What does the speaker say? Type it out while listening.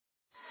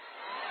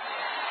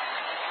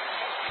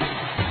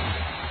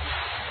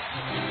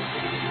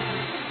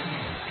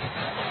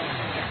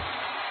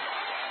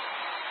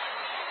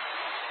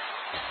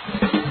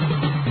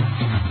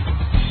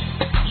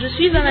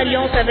suis en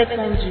alliance avec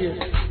mon Dieu.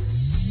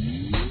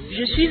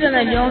 Je suis en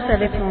alliance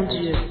avec mon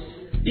Dieu.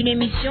 Une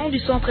émission du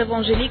Centre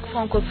évangélique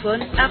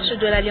francophone Arche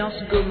de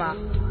l'Alliance Goma.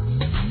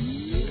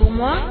 Pour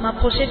moi,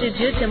 m'approcher de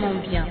Dieu, c'est mon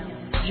bien.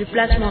 Je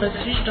place mon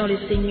refuge dans le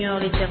Seigneur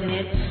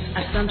l'Éternel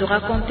afin de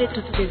raconter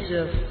toutes tes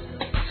œuvres.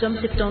 Psaume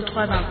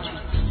 73, 28.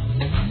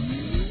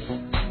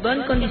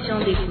 Bonne condition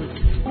d'écoute.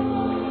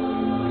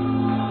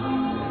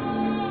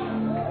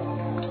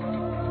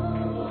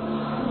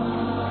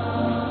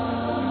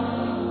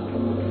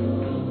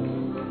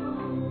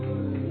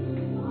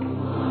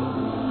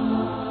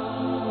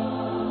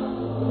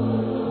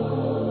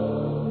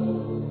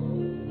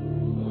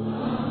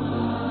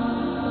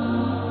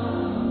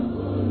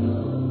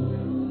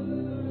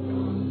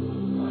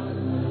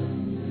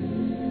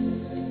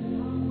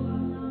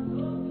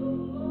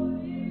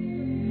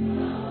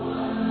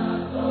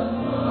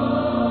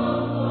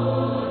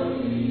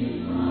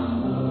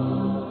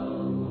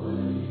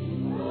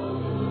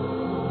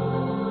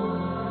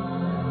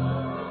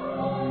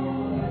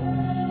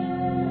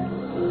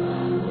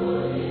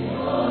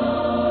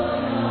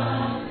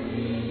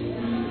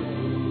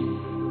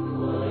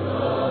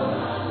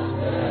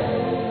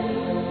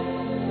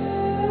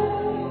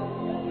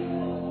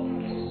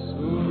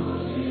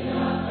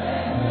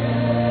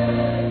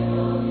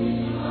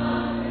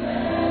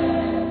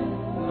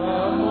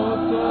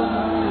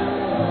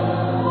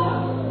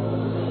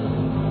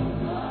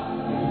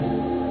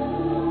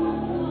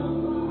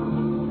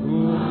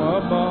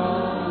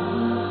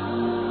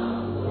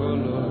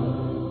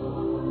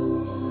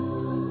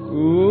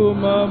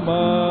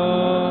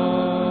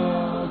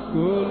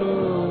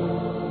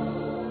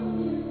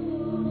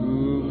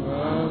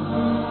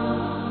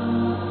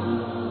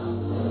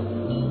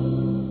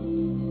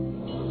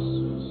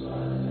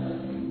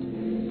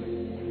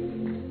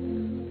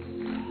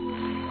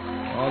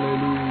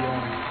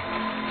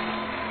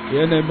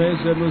 Bien-aimés,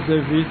 je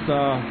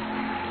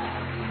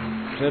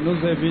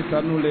nous invite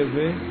à nous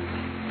lever.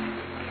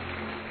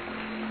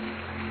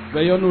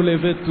 Veuillons nous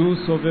lever tous,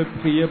 on veut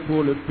prier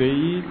pour le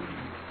pays,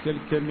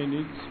 quelques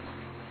minutes.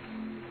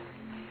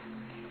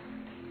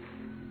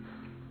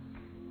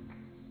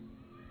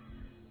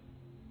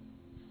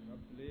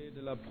 Rappelez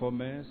de la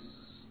promesse,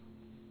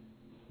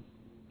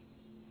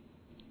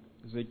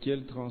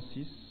 Ézéchiel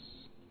 36,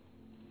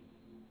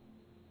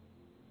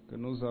 que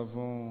nous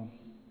avons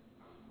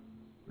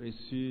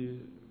reçu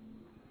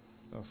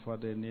la fois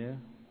dernière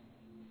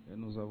et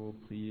nous avons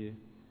prié.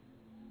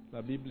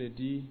 La Bible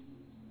dit: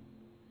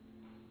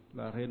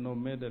 la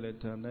renommée de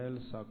l'Éternel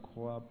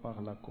s'accroît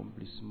par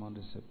l'accomplissement de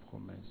ses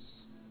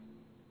promesses.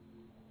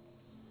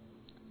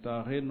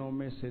 Ta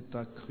renommée s'est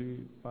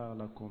accrue par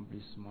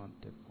l'accomplissement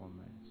de tes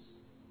promesses.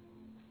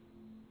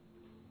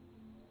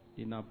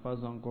 Il n'a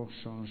pas encore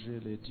changé,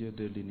 le Dieu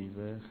de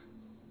l'univers,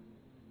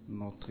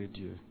 notre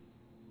Dieu.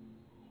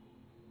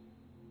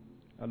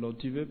 Alors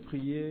tu veux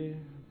prier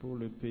pour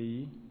le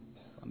pays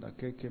pendant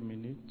quelques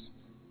minutes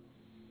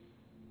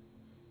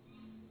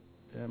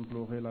et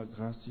implorer la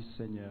grâce du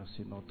Seigneur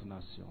sur notre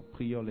nation.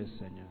 Prions le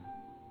Seigneur.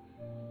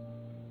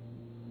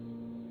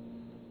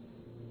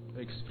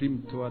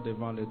 Exprime-toi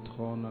devant le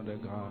trône de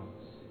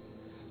grâce.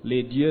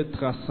 Les dieux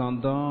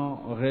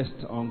transcendants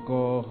restent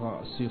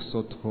encore sur ce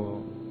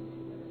trône.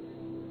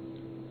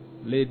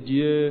 Les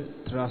dieux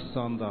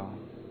transcendants.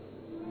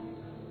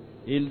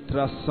 Ils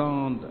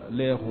transcendent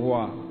les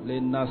rois, les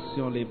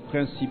nations, les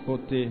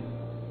principautés.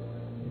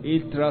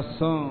 Ils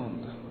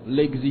transcendent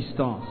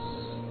l'existence.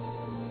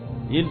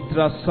 Ils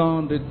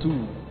transcendent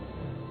tout.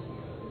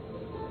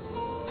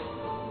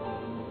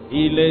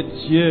 Il est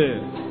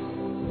Dieu.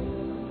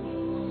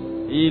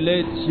 Il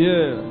est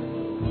Dieu.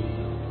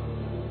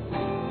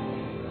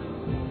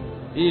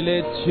 Il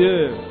est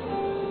Dieu.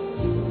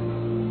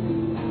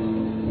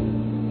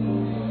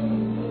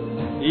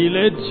 Il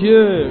est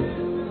Dieu.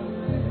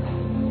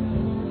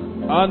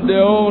 En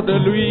dehors de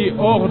lui,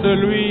 hors de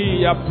lui, il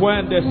n'y a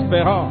point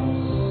d'espérance.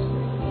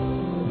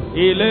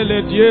 Il est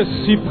le Dieu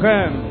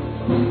suprême.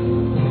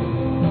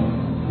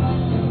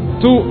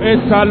 Tout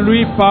est à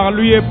lui, par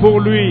lui et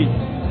pour lui.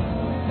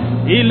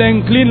 Il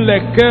incline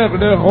les cœurs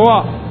des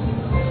rois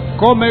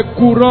comme un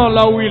courant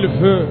là où il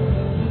veut.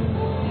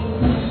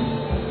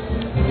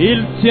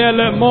 Il tient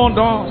le monde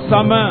dans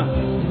sa main.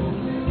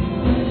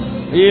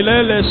 Il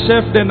est le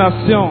chef des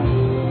nations.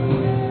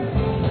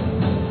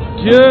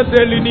 Dieu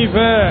de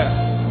l'univers.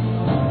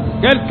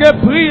 Quelqu'un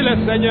prie le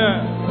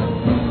Seigneur.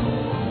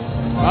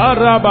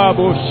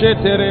 Arababo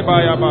shetere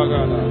baya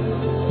bagala.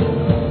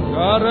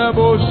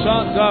 Arabo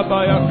shanta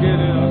baya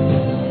kerela.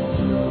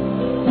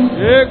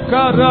 E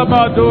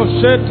karabado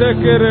shete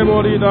kere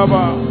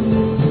moridaba.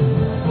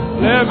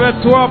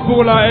 Lève-toi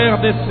pour la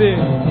RDC.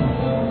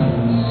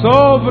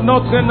 Sauve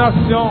notre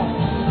nation.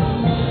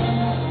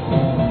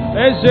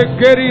 Et je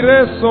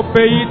guérirai ce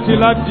pays, tu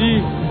l'as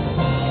dit.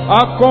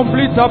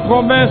 Accomplis ta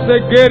promesse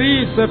et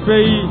guéris ce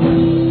pays.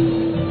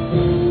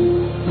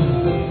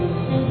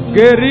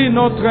 Guéris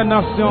notre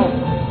nation.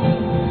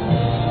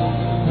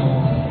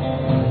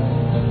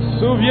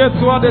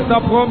 Souviens-toi de ta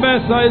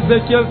promesse à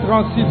Ézéchiel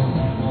 36.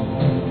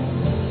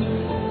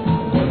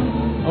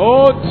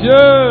 Oh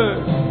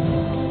Dieu,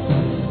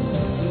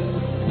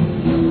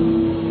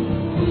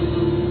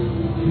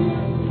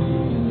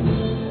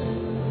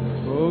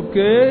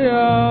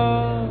 pokea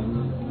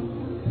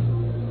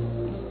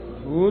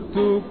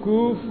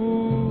utukufu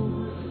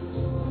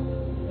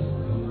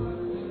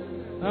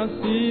na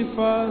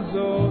sifa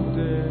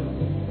zote.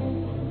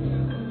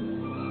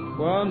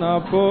 Bwana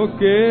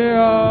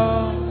pokea,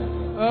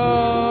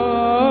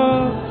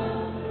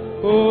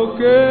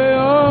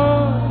 pokea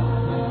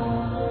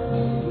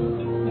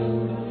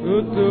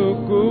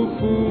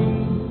utukufu,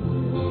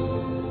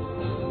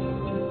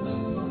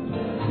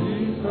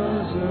 sifa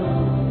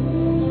zote.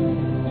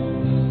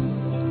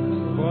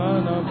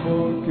 Bwana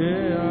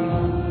pokea.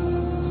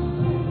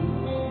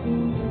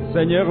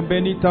 Seigneur,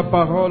 bénis ta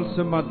parole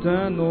ce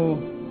matin.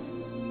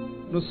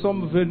 Nous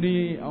sommes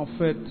venus, en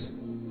fait,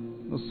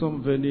 nous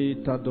sommes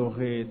venus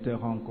t'adorer et te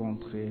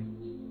rencontrer.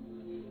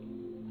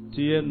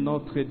 Tu es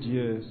notre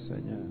Dieu,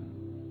 Seigneur.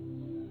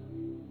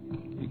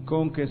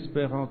 Quiconque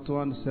espère en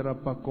toi ne sera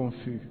pas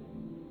confus.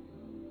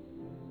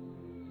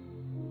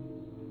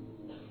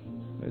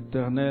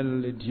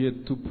 L'Éternel, le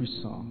Dieu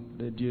Tout-Puissant,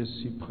 le Dieu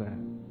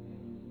suprême,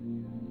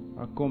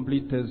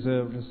 accomplis tes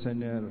œuvres,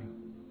 Seigneur,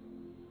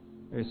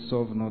 et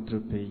sauve notre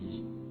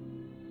pays.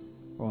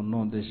 Au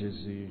nom de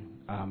Jésus,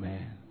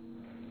 Amen.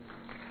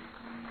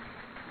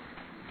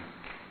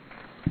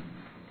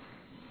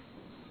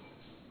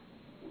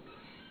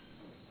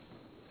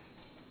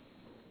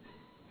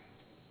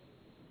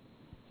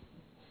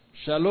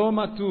 Shalom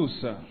à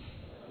tous.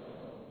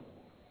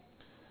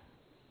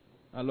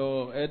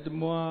 Alors,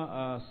 aide-moi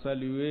à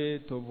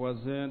saluer ton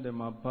voisin de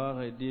ma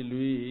part et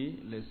dis-lui,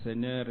 le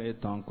Seigneur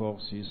est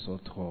encore sur son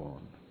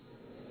trône.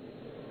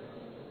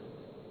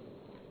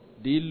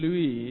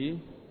 Dis-lui,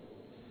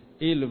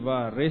 il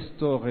va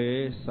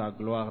restaurer sa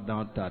gloire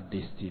dans ta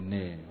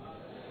destinée.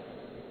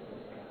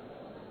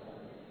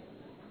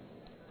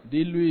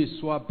 Dis-lui,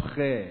 sois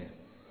prêt.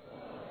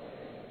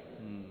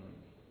 Il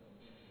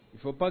ne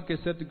faut pas que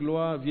cette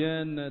gloire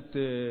vienne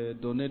te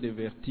donner des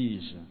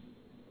vertiges.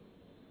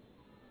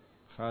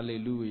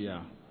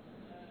 Alléluia.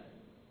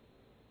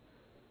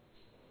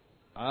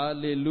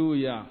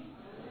 Alléluia.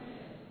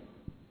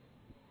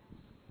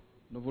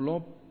 Nous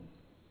voulons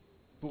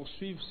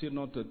poursuivre sur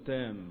notre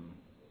thème.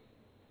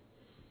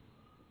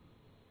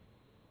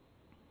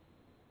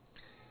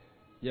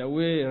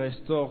 Yahweh,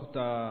 restaure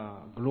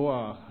ta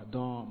gloire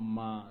dans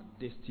ma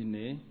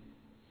destinée.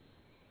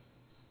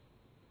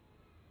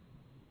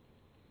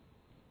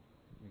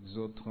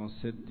 Exode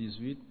 37,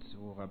 18,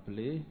 vous vous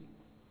rappelez.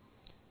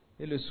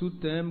 Et le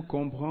sous-thème,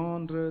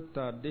 comprendre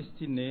ta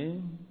destinée,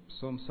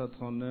 Psaume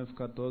 139,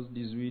 14,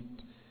 18,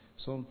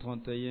 Psaume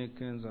 31,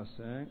 15 à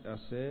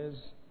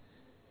 16.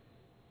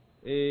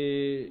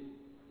 Et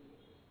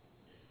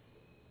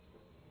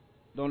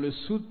dans le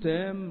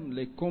sous-thème,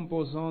 les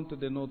composantes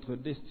de notre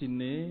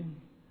destinée,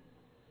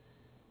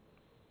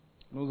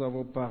 nous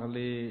avons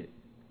parlé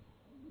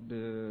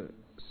de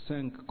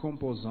 5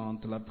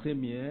 composantes. La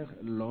première,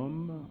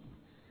 l'homme.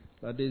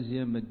 La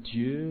deuxième,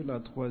 Dieu.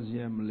 La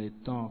troisième, les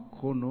temps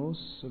chronos.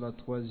 La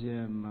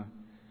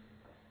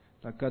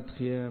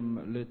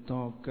quatrième, le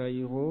temps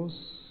kairos.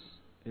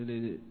 Et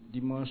le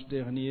dimanche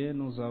dernier,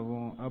 nous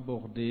avons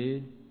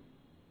abordé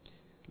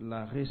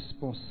la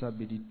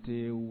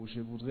responsabilité, ou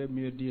je voudrais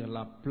mieux dire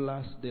la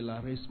place de la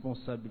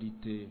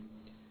responsabilité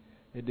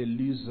et de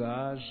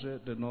l'usage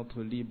de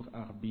notre libre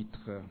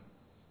arbitre.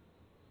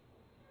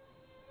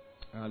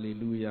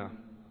 Alléluia.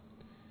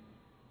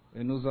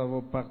 Et nous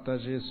avons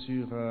partagé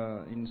sur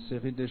une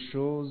série de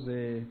choses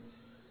et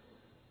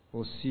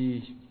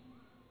aussi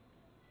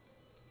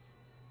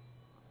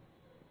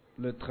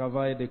le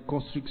travail de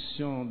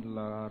construction de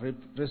la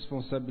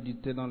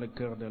responsabilité dans le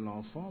cœur de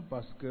l'enfant,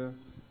 parce que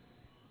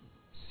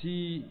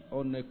si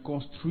on ne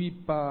construit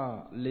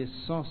pas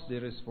l'essence des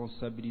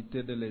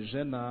responsabilités dès le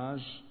jeune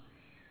âge,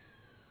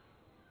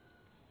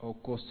 on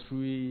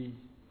construit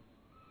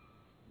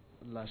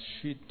la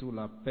chute ou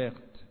la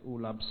perte ou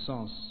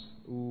l'absence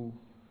ou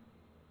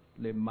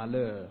les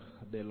malheurs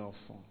de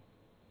l'enfant.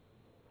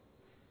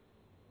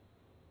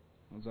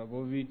 Nous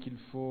avons vu qu'il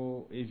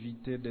faut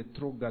éviter de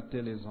trop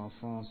gâter les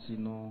enfants,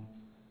 sinon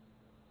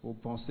vous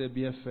pensez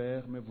bien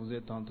faire, mais vous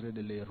êtes en train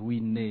de les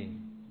ruiner,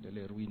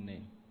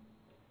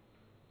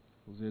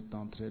 Vous êtes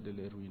en train de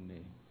les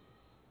ruiner.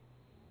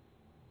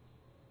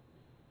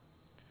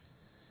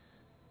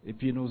 Et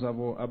puis nous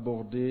avons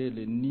abordé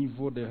les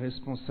niveaux de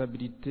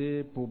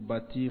responsabilité pour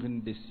bâtir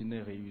une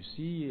destinée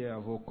réussie et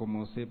avons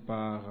commencé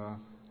par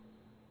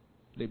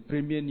le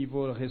premier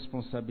niveau de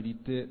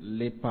responsabilité,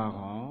 les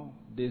parents.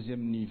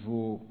 Deuxième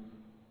niveau,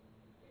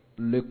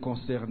 le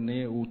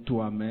concerné ou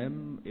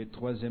toi-même. Et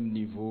troisième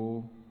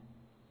niveau,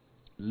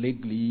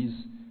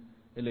 l'Église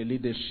et le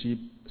leadership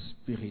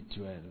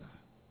spirituel.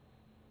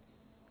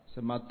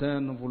 Ce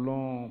matin, nous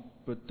voulons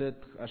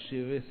peut-être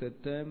achever ce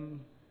thème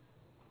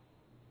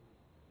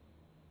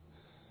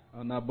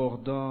en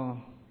abordant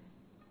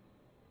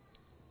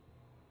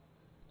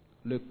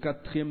le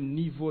quatrième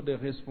niveau de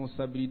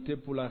responsabilité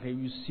pour la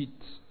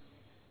réussite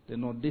de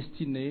nos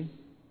destinées.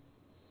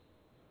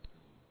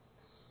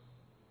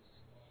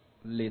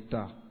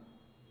 l'État.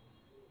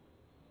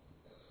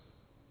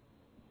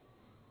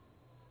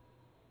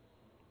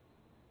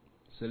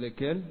 C'est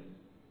lequel?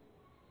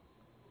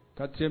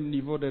 Quatrième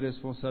niveau de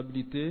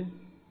responsabilité.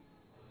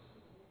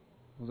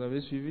 Vous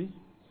avez suivi?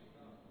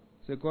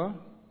 C'est quoi?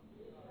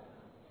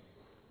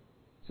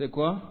 C'est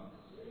quoi?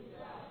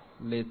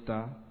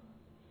 L'État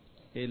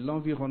et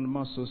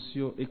l'environnement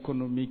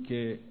socio-économique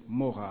et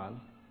moral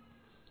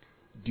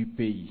du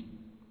pays.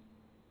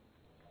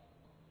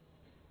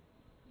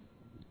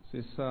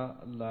 C'est ça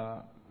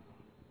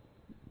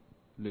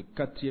le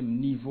quatrième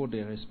niveau de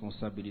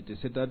responsabilité.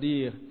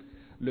 C'est-à-dire,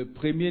 le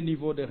premier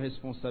niveau de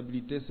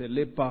responsabilité, c'est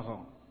les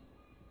parents.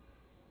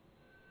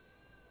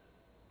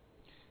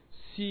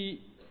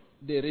 Si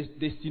des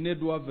destinées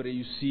doivent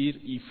réussir,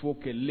 il faut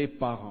que les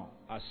parents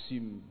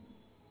assument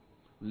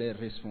les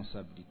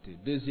responsabilités.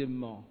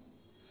 Deuxièmement,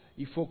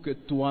 il faut que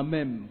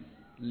toi-même,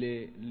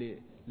 les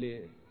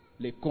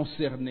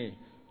concernés,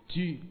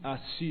 tu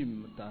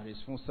assumes ta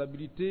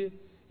responsabilité.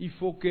 Il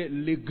faut que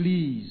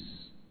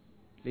l'Église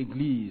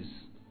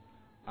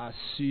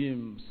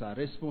assume sa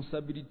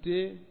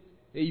responsabilité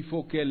et il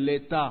faut que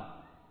l'État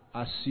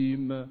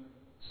assume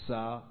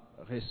sa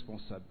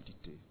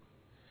responsabilité.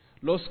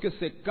 Lorsque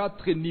ces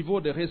quatre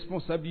niveaux de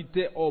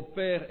responsabilité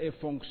opèrent et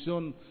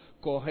fonctionnent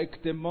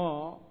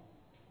correctement,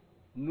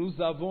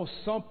 nous avons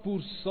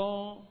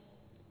 100%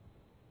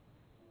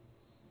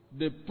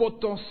 de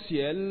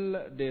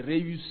potentiel de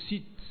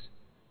réussite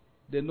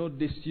de nos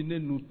destinées,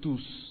 nous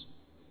tous.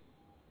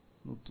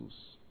 Nous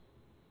tous.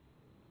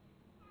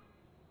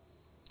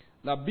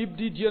 La Bible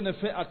dit Dieu ne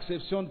fait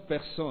exception de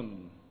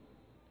personne.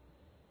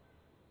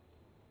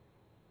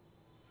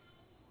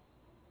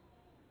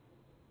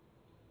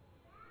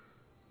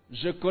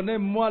 Je connais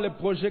moi le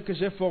projet que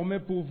j'ai formé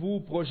pour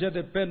vous, projet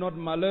de paix, non de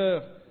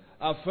malheur,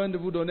 afin de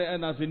vous donner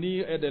un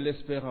avenir et de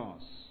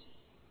l'espérance.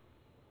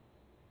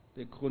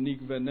 Des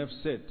Chroniques 29,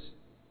 7.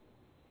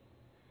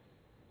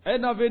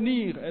 Un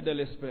avenir et de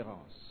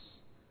l'espérance.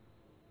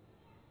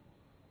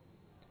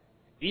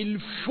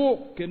 Il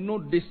faut que nos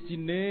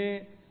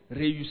destinées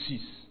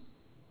réussissent.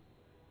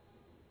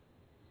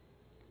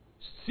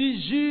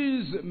 Si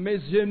j'use mes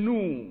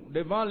genoux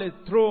devant le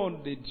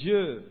trône de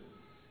Dieu,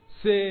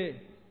 c'est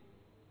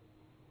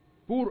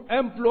pour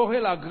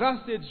implorer la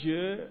grâce de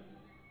Dieu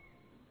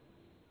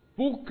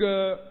pour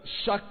que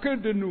chacun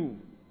de nous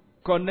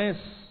connaisse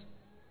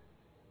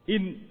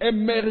une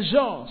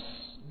émergence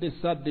de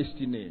sa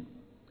destinée,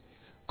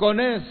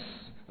 connaisse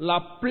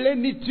la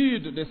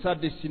plénitude de sa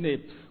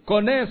destinée,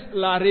 connaisse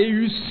la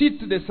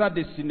réussite de sa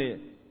destinée.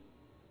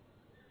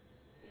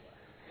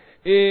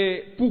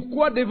 Et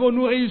pourquoi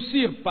devons-nous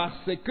réussir?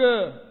 Parce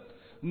que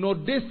nos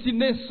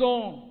destinées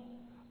sont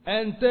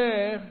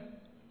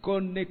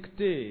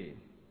interconnectées.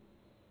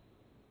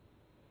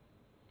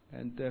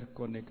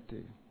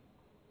 Interconnectées.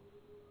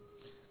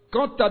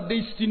 Quand ta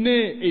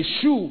destinée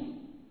échoue,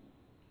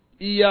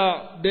 il y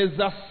a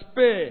des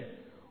aspects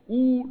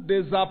ou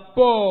des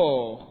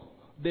apports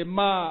de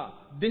ma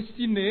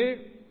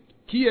destinée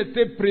qui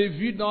étaient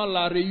prévus dans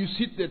la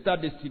réussite de ta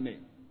destinée.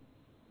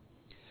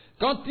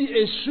 Quand tu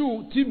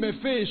échoues, tu me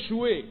fais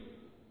échouer.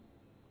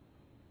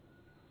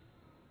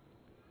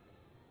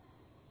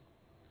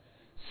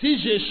 Si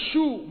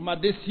j'échoue ma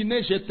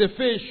destinée, je te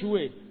fais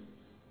échouer.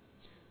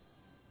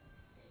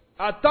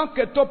 En tant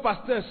que ton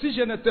pasteur, si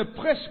je ne te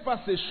prêche pas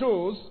ces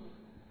choses,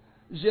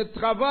 je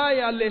travaille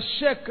à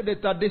l'échec de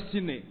ta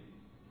destinée.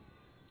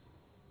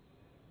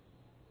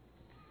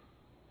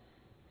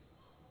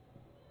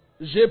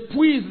 Je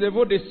puise de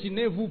vos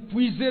destinées, vous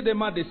puisez de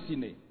ma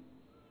destinée.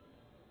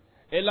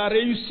 Et la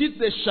réussite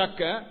de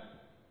chacun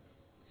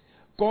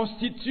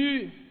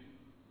constitue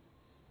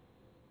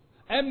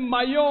un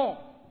maillon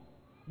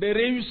de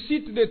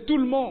réussite de tout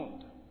le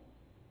monde.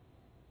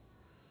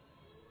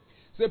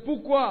 C'est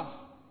pourquoi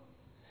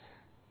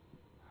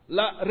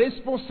la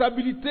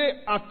responsabilité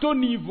à ton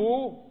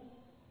niveau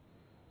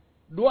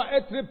doit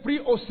être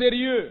prise au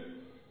sérieux.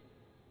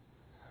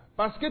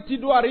 Parce que tu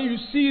dois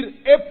réussir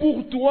et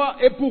pour toi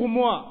et pour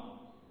moi.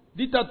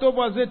 Dites à ton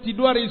voisin, tu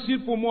dois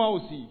réussir pour moi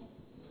aussi.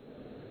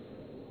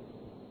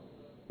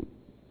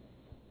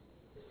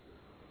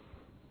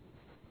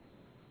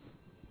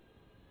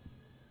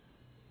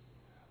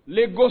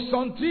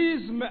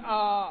 L'égocentrisme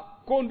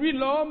a conduit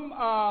l'homme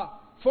à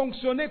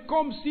fonctionner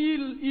comme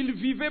s'il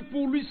vivait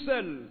pour lui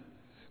seul,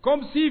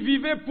 comme s'il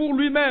vivait pour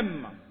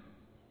lui-même.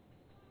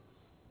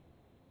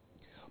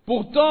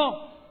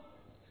 Pourtant,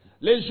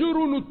 les jours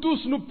où nous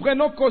tous nous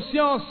prenons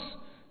conscience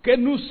que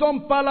nous ne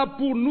sommes pas là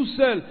pour nous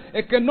seuls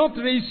et que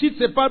notre réussite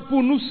ce n'est pas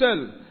pour nous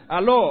seuls,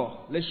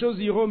 alors les choses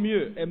iront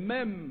mieux et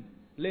même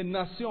les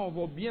nations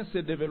vont bien se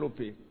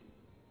développer.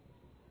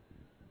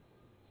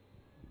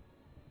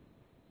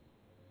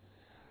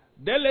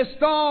 Dès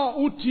l'instant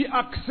où tu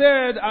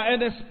accèdes à un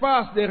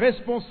espace de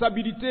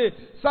responsabilité,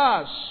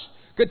 sache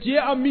que tu es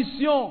en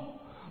mission,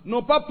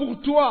 non pas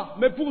pour toi,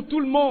 mais pour tout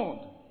le monde.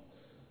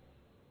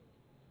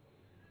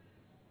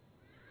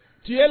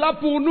 Tu es là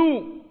pour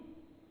nous.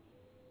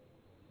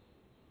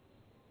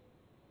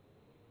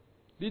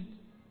 Dites,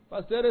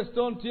 Pasteur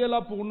Eston, tu es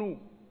là pour nous.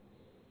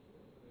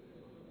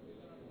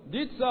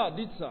 Dites ça,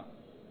 dites ça.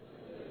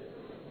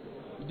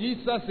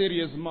 Dites ça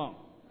sérieusement.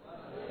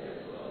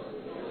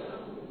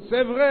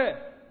 C'est vrai.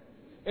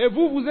 Et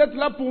vous, vous êtes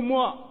là pour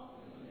moi.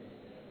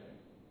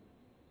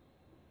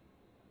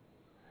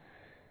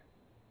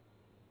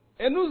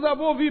 Et nous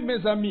avons vu,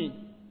 mes amis,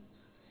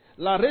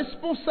 la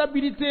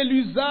responsabilité et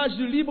l'usage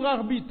du libre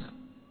arbitre.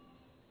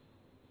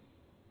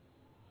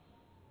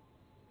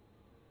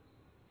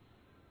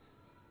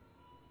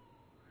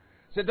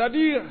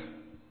 C'est-à-dire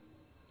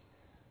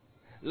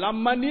la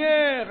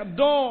manière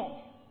dont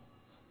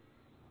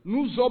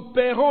nous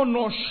opérons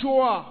nos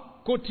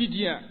choix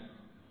quotidiens.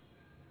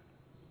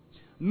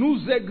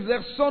 Nous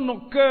exerçons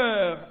nos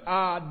cœurs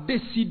à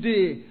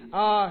décider,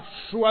 à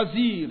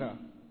choisir.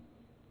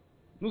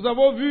 Nous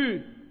avons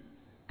vu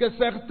que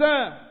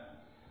certains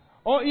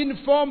ont une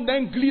forme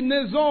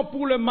d'inclinaison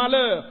pour le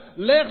malheur,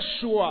 leur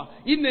choix.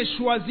 Ils ne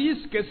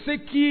choisissent que ce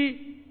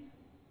qui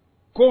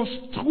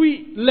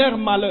construit leur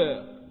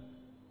malheur.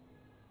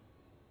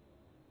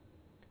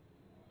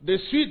 De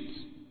suite,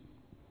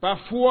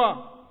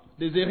 parfois,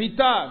 des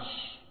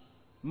héritages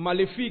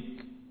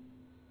maléfiques,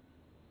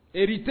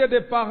 hérités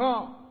des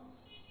parents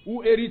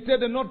ou hérités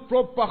de notre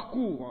propre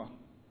parcours.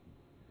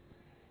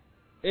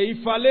 Et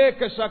il fallait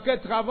que chacun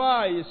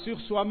travaille sur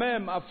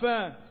soi-même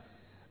afin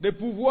de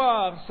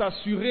pouvoir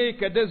s'assurer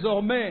que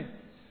désormais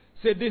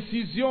ses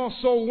décisions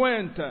sont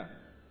ointes.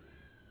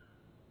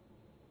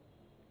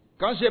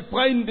 Quand je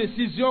prends une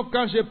décision,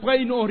 quand je prends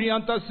une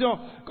orientation,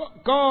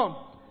 quand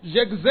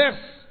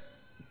j'exerce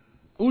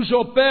ou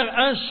j'opère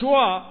un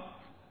choix,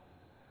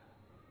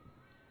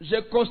 je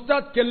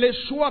constate que les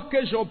choix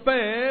que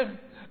j'opère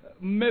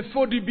me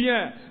font du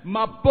bien,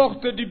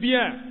 m'apportent du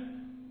bien.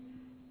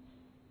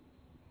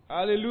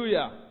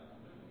 Alléluia.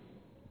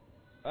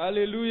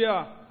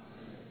 Alléluia.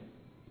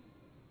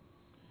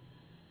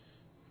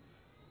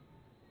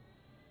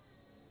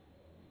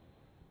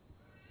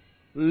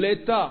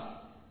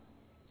 L'État,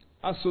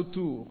 à son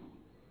tour,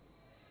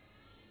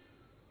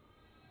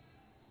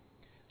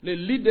 le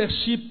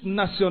leadership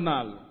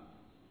national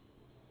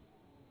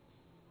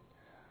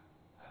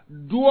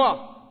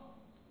doit,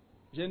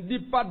 je ne dis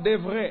pas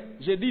devrait,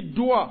 je dis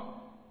doit,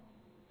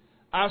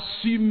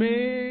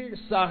 assumer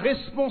sa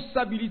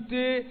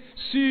responsabilité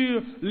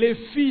sur les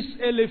fils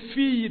et les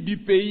filles du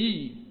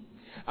pays,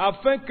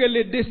 afin que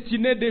les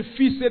destinées des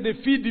fils et des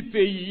filles du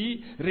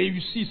pays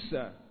réussissent.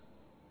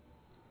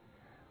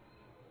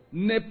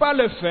 Ne pas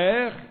le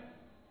faire,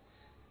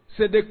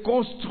 c'est de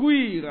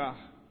construire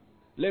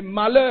les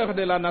malheurs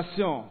de la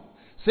nation,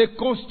 c'est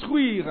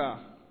construire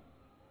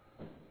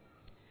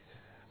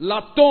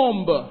la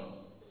tombe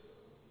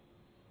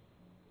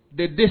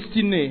des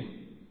destinées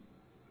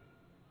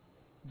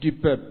du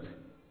peuple.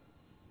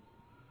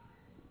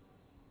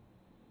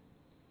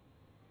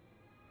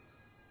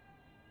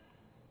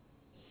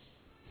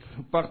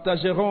 Nous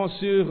partagerons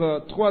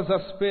sur 3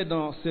 aspects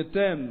dans ce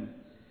thème.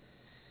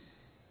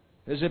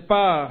 Et je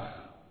pars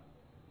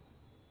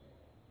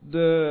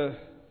de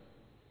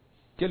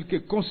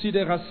quelques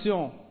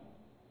considérations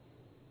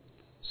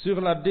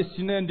sur la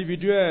destinée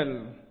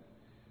individuelle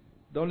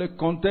dans le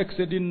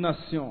contexte d'une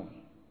nation.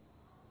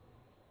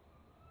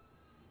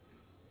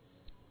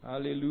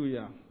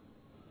 Alléluia.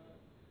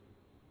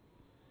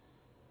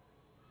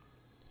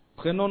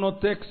 Prenons nos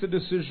textes de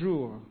ce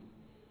jour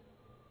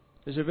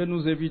et je vais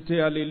nous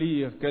inviter à les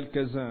lire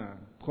quelques-uns.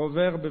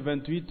 Proverbe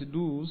 28,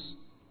 12.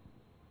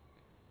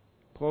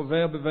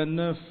 Proverbe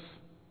 29,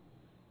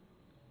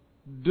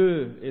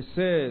 2 et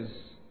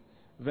 16.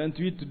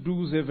 28,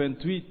 12 et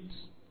 28.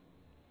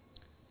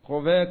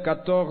 Proverbe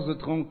 14,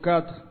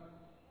 34.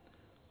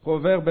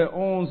 Proverbe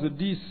 11,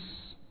 10.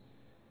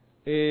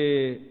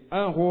 Et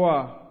 1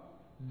 Roi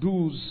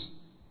 12,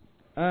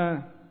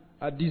 1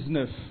 à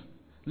 19.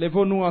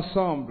 Lèvons-nous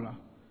ensemble.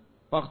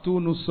 Partout où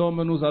nous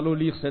sommes, nous allons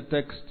lire ces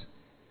textes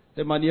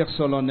de manière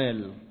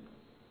solennelle.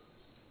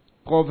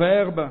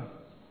 Proverbe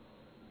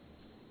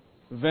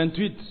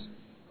 28,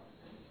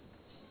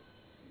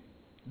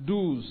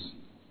 12.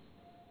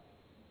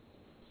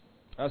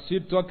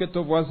 Assure-toi que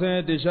ton voisin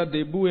est déjà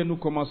debout et nous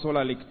commençons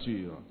la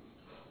lecture.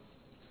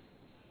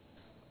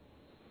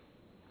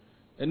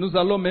 Et nous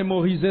allons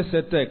mémoriser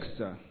ces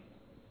textes.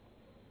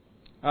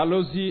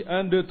 Allons-y,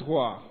 1, 2,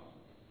 3.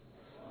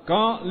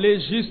 Quand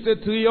les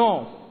justes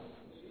triomphent,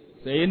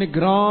 c'est une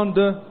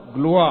grande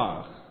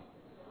gloire.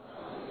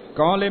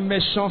 Quand les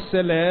méchants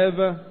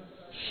s'élèvent,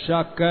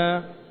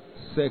 chacun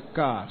se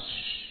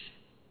cache.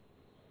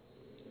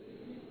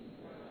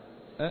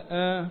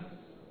 1.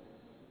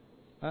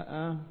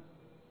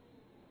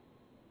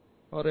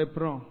 On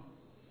reprend.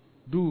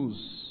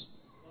 12.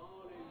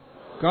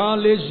 Quand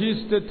les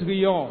justes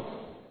triomphent,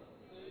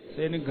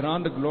 c'est une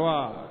grande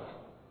gloire.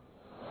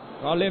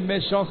 Quand les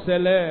méchants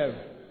s'élèvent,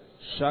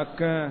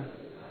 chacun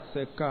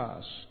se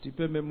cache. Tu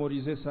peux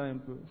mémoriser ça un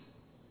peu.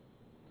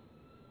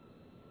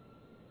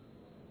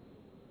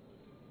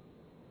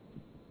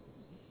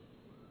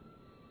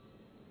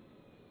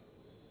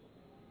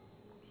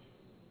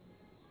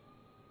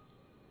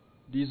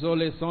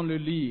 Disons-le sans le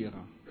lire.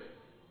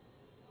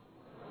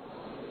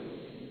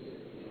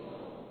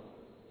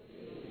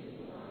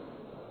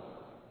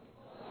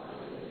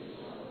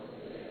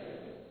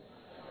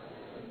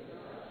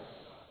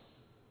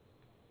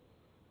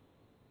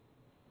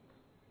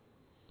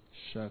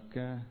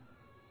 Chacun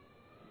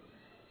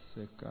se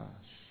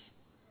cache.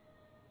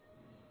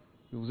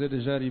 Il vous est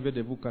déjà arrivé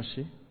de vous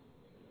cacher?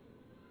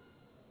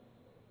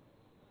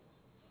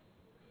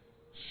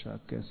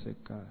 Chacun se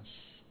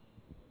cache.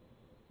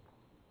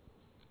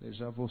 Les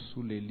gens vont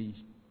sous les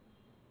lits.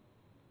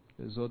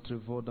 Les autres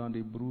vont dans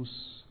des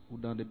brousses ou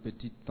dans des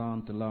petites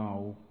tentes là en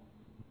haut.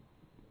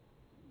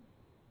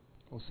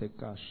 On se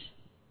cache.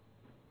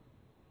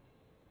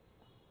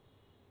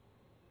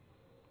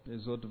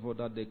 Les autres vont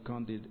dans des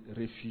camps de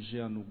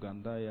réfugiés en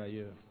Ouganda et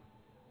ailleurs.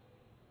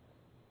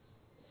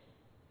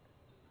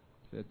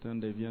 Certains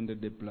deviennent des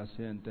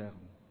déplacés internes.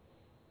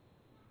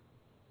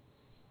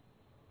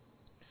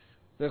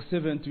 Verset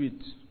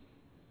 28.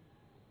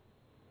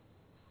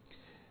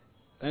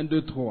 1,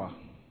 2, 3.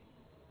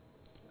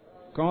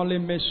 Quand les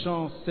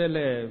méchants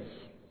s'élèvent,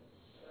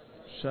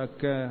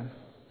 chacun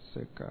se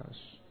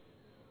cache.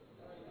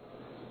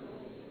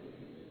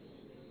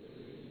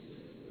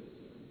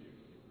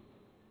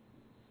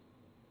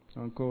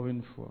 Encore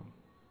une fois.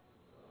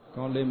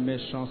 Quand les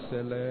méchants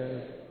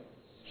s'élèvent,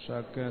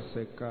 chacun se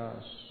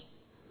cache.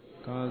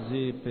 Quand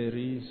ils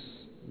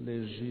périssent,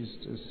 les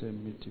justes se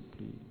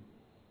multiplient.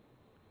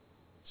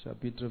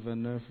 Chapitre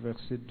 29,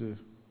 verset 2.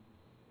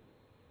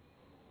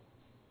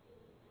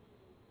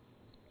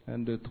 1,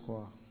 2,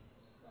 3.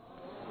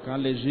 Quand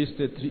les justes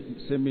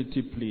se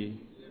multiplient,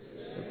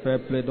 le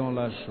peuple est dans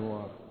la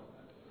joie.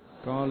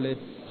 Quand les...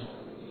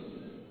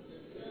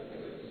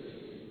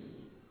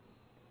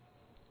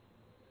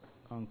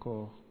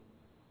 Encore.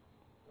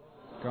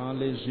 Quand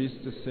les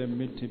justes se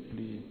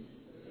multiplient,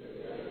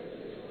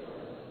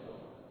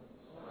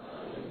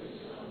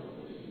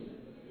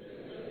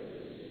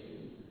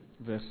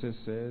 verset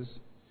 16.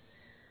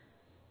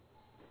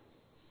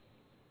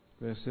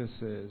 Verset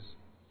 16.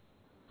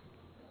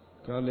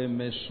 Quand les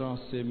méchants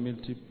se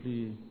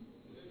multiplient,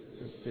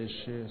 le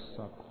péché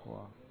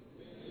s'accroît.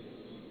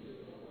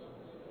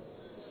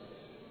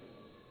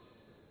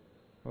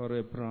 On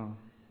reprend.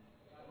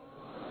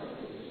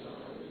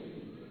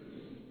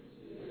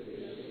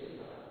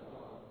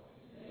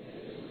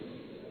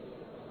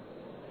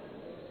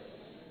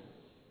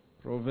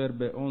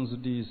 Proverbe 11,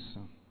 10.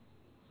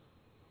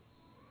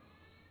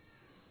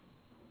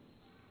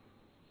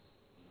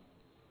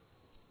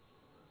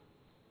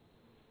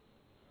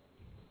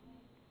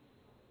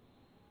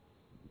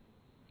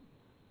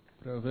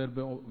 Proverbe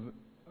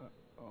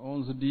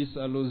 11, 10,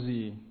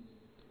 allons-y.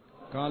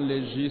 Quand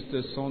les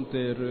justes sont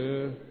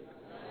heureux,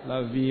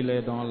 la ville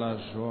est dans la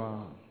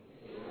joie.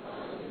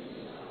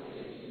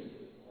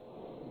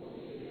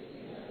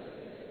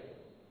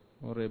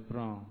 On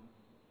reprend.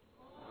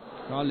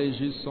 Quand les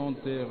justes sont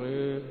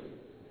heureux,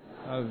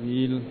 la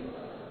ville.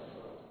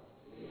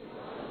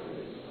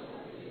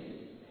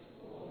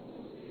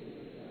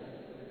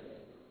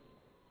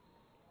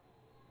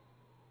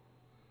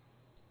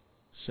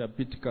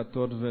 Chapitre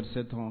 14,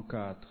 verset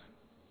 34.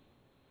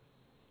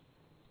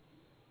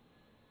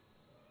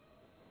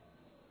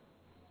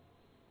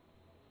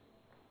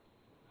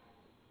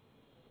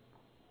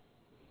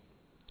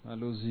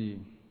 Allons-y.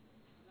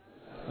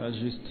 La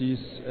justice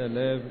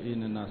élève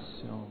une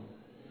nation.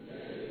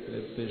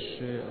 Le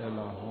péché est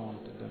la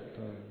honte des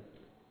peuples.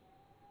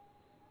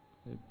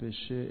 Le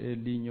péché est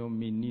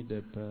l'ignominie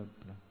des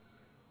peuples.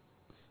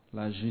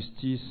 La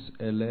justice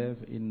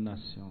élève une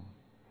nation.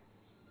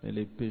 Et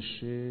le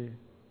péché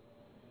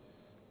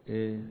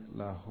est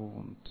la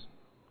honte.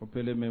 On peut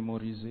les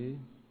mémoriser.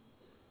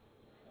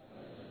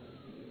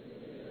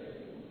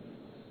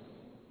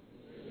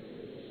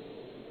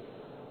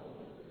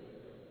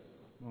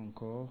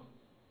 Encore.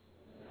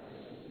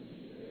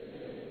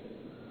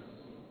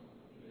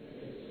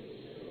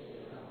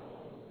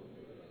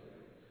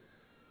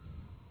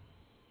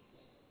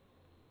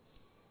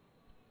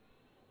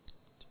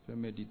 Tu peux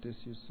méditer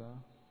sur ça.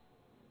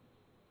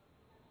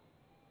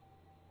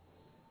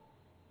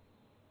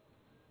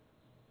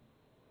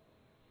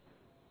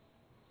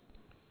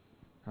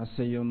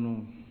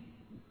 Asseyons-nous.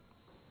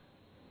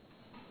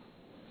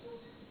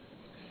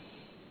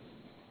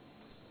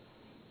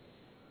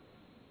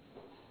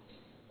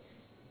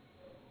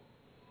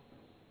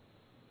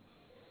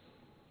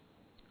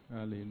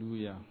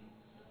 Alléluia.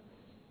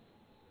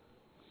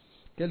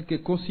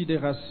 Quelques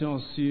considérations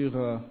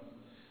sur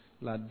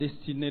la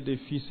destinée des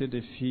fils et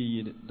des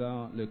filles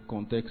dans le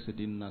contexte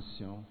d'une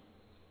nation.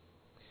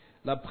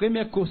 La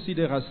première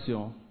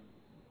considération,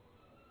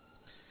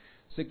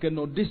 c'est que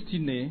nos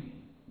destinées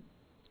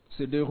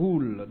se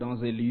déroulent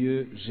dans un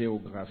lieu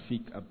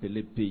géographique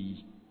appelé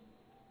pays.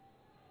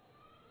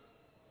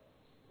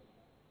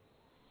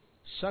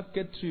 Chaque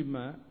être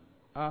humain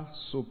a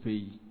son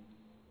pays.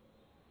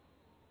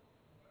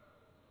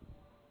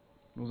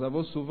 Nous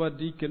avons souvent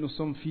dit que nous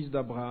sommes fils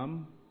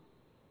d'Abraham.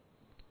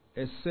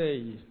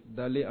 Essaye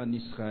d'aller en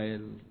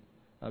Israël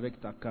avec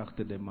ta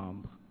carte des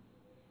membres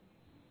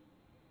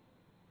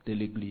de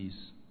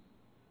l'Église.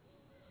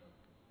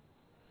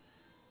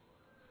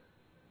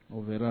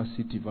 On verra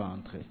si tu vas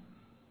entrer.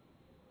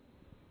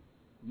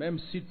 Même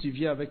si tu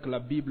viens avec la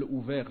Bible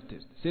ouverte,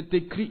 c'est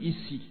écrit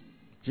ici.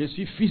 Je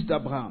suis fils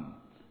d'Abraham.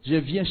 Je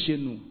viens chez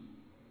nous.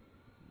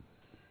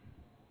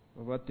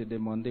 on va te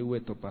demander où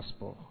est ton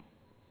passeport,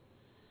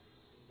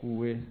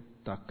 où est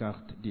ta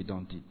carte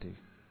d'identité.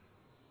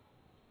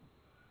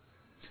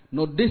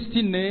 Notre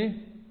destinée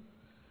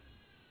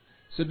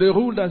se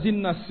déroule dans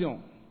une nation.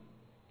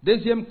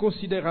 Deuxième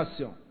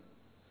considération.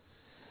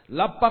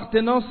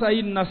 L'appartenance à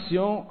une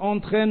nation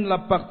entraîne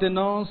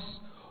l'appartenance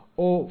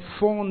aux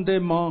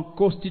fondements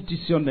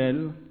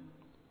constitutionnels,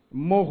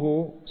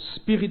 moraux,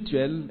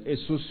 spirituels et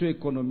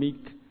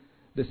socio-économiques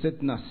de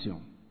cette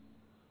nation.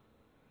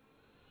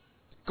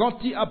 Quand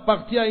tu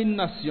appartiens à une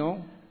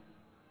nation,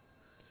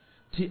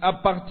 tu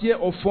appartiens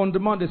aux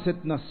fondements de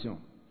cette nation.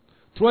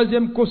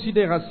 Troisième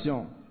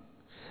considération.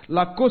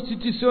 La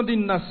constitution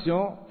d'une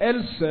nation,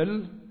 elle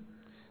seule,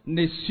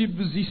 ne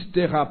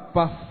subsistera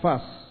pas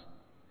face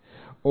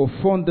aux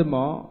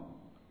fondements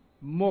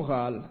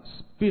moral,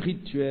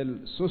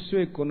 spirituel,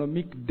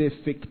 socio-économique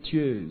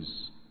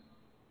défectueuses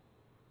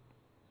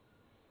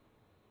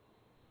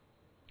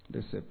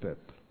de ces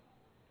peuples.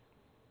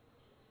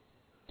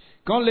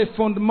 Quand les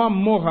fondements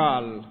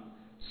moraux,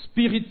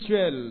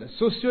 spirituels,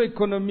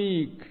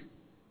 socio-économiques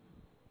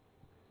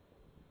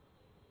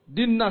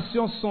d'une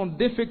nation sont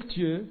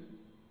défectueux,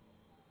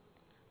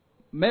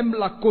 même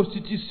la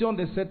constitution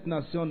de cette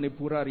nation ne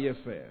pourra rien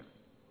faire.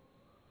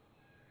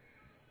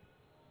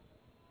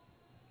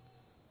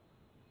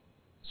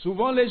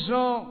 Souvent les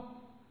gens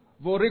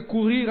vont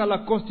recourir à la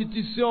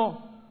constitution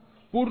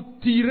pour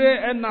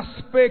tirer un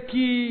aspect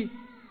qui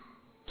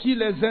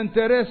les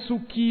intéresse ou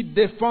qui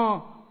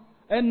défend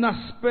un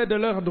aspect de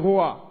leurs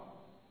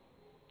droits.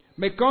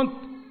 Mais quand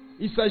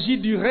il s'agit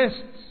du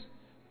reste,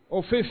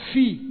 on fait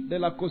fi de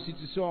la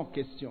constitution en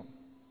question.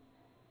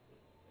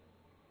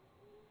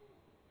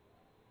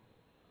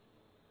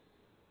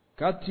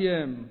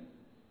 Quatrième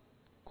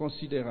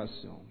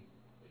considération.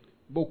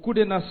 Beaucoup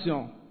de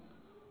nations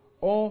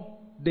ont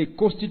des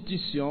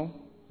constitutions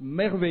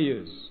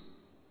merveilleuses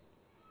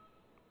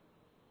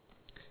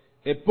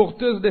et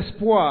porteuses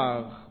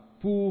d'espoir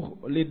pour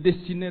les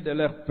destinées de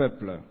leur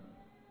peuple.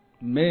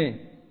 Mais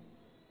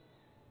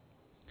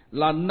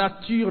la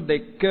nature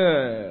des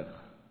cœurs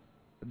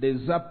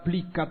des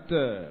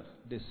applicateurs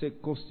de ces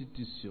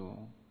constitutions,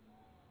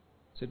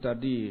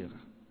 c'est-à-dire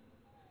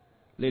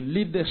le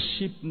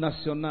leadership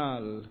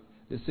national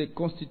de ces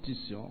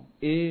constitutions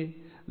et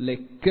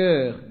les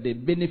cœurs des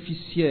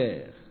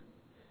bénéficiaires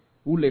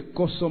ou les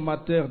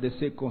consommateurs de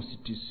ces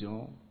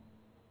constitutions,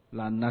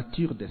 la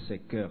nature de ces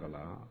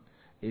cœurs-là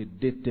est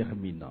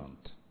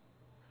déterminante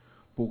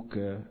pour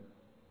que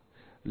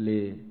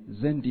les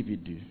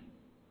individus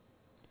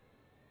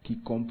qui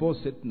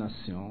composent cette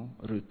nation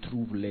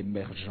retrouvent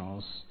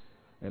l'émergence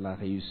et la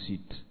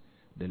réussite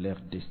de leur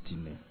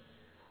destinée.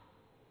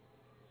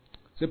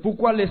 C'est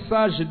pourquoi les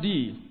sages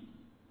disent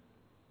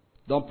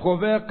dans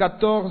Proverbe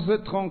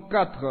 14,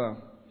 34,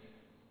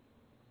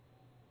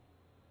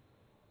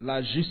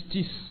 la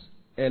justice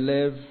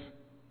élève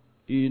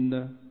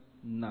une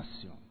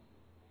nation.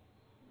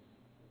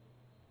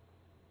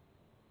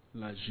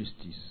 La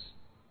justice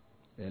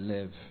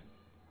élève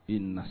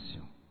une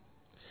nation.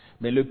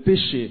 Mais le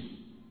péché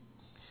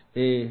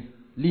est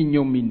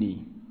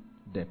l'ignominie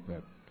des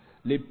peuples.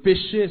 Le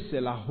péché,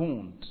 c'est la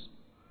honte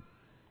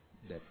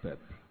des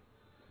peuples.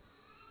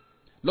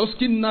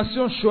 Lorsqu'une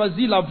nation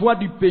choisit la voie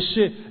du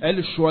péché,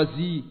 elle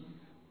choisit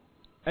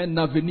un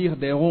avenir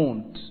de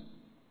honte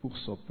pour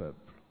son peuple.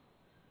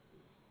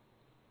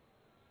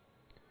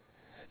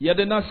 Il y a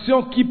des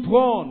nations qui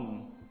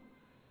prônent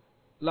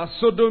la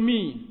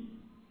sodomie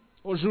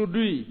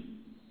aujourd'hui.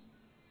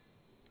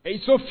 Et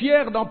ils sont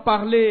fiers d'en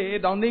parler et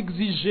d'en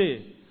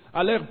exiger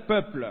à leur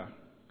peuple.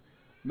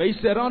 Mais ils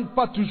ne se rendent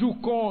pas toujours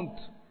compte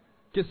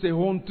que c'est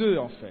honteux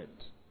en fait.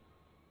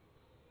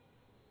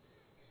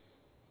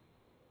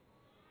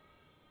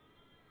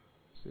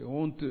 C'est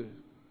honteux.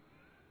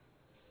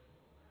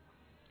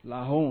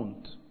 La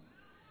honte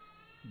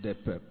des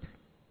peuples.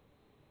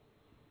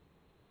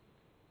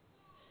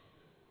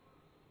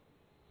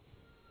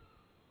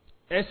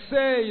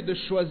 Essaye de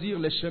choisir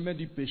le chemin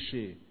du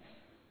péché.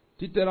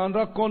 Tu te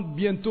rendras compte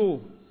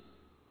bientôt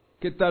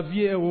que ta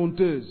vie est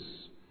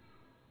honteuse.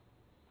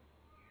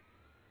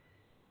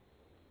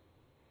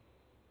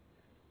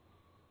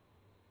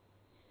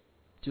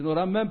 Tu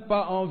n'auras même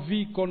pas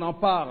envie qu'on en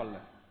parle.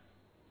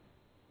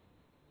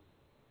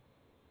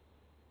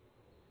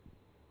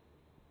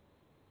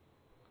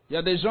 Il y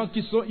a des gens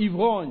qui sont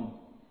ivrognes.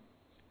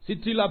 Si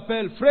tu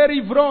l'appelles frère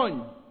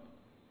ivrogne,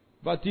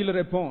 va-t-il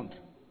répondre?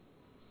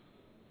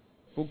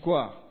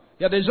 Pourquoi?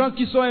 Il y a des gens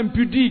qui sont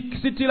impudiques.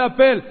 Si tu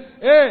l'appelles,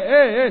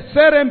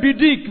 sœur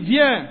impudique,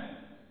 viens.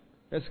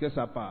 Est-ce que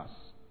ça passe?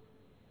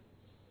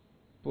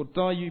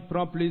 Pourtant, il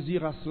prend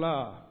plaisir à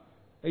cela.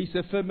 Et il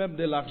se fait même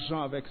de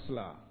l'argent avec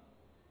cela.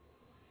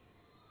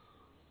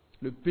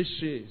 Le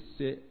péché,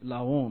 c'est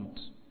la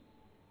honte.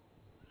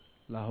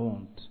 La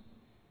honte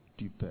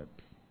du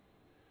peuple.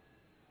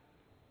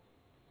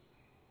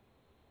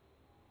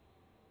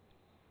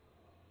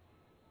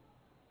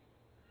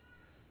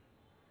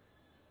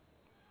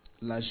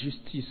 La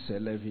justice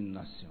élève une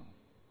nation.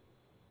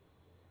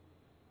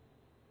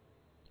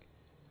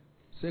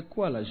 C'est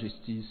quoi la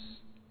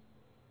justice?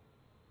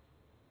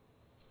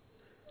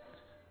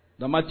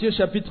 Dans Matthieu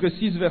chapitre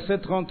 6, verset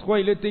 33,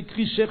 il est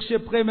écrit, cherchez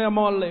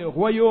premièrement le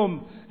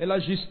royaume et la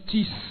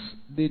justice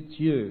de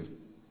Dieu.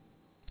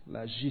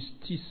 La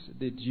justice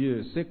de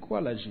Dieu. C'est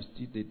quoi la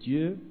justice de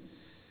Dieu?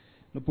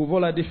 Nous pouvons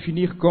la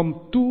définir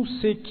comme tout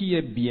ce qui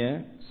est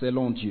bien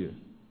selon Dieu,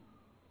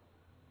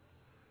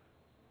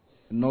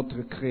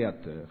 notre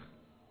Créateur,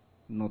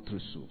 notre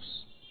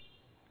source.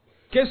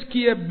 Qu'est-ce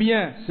qui est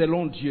bien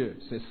selon Dieu?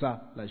 C'est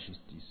ça, la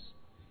justice.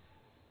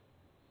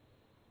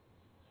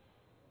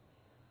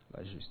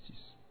 La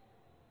justice.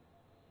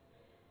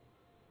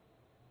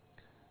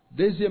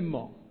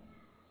 Deuxièmement,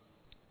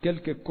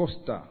 quelques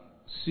constats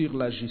sur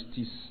la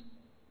justice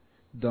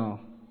dans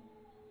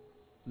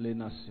les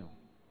nations.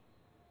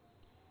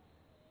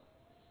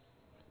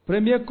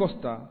 Premier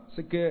constat,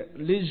 c'est que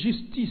les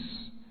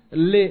justices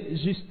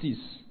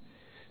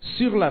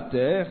sur la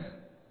terre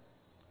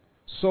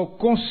sont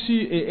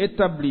conçues et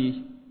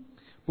établies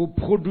pour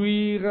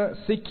produire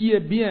ce qui est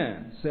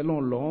bien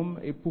selon l'homme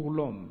et pour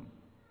l'homme.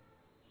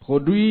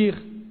 Produire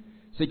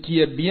ce qui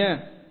est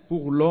bien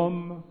pour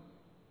l'homme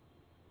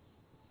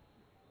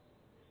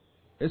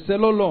et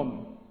selon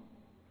l'homme.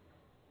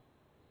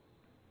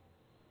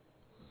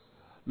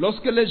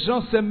 Lorsque les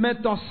gens se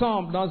mettent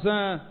ensemble dans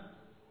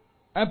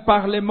un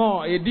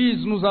parlement et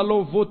disent nous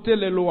allons voter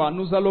les lois,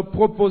 nous allons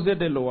proposer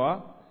des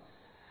lois,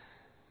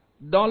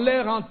 dans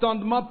leur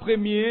entendement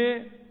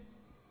premier,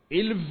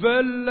 ils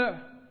veulent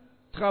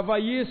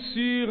travailler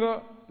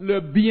sur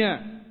le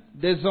bien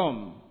des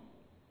hommes.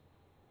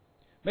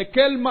 Mais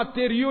quels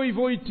matériaux ils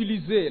vont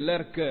utiliser?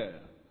 Leur cœur.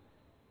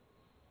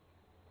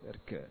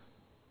 Leur cœur.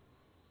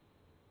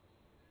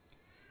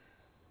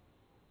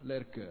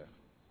 Leur cœur.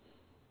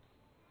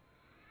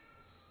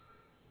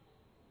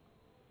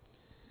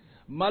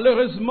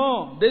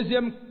 Malheureusement,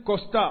 deuxième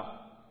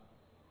constat,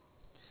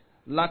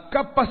 la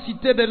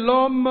capacité de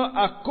l'homme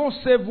à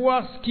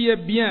concevoir ce qui est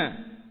bien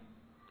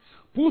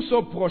pour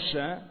son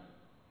prochain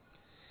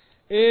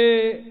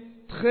est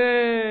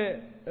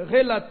très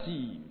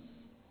relative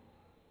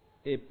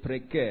et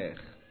précaire.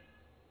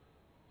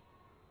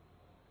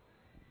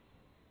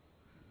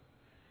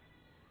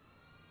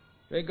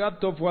 Regarde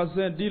ton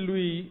voisin,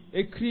 dis-lui,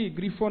 écris,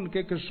 griffonne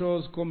quelque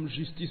chose comme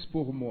justice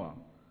pour moi.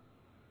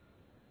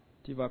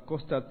 Tu vas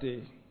constater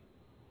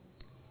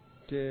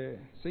que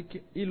ce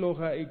qu'il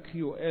aura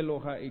écrit ou elle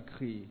aura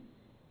écrit,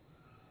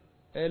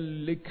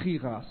 elle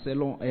l'écrira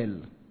selon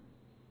elle.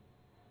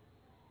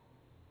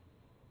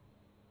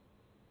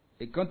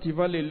 Et quand tu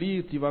vas le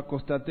lire, tu vas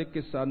constater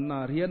que ça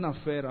n'a rien à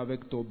faire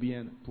avec ton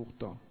bien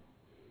pourtant.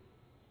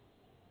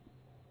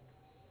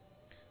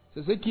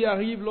 C'est ce qui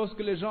arrive lorsque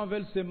les gens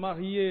veulent se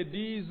marier,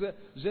 disent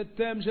 « je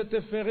t'aime, je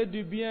te ferai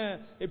du bien »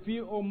 et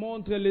puis on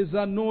montre les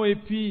anneaux et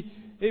puis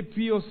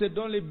on se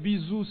donne les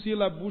bisous sur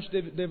la bouche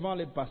devant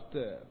les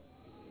pasteurs.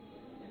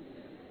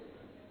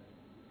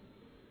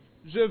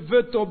 Je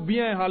veux ton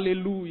bien,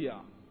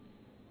 alléluia.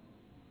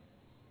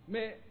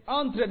 Mais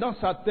entre dans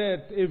sa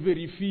tête et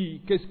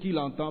vérifie qu'est-ce qu'il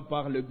entend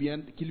par le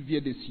bien qu'il vient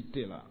de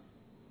citer là.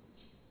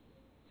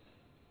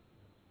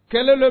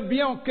 Quel est le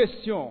bien en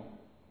question?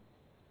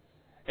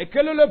 Et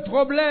quel est le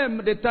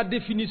problème de ta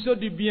définition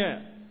du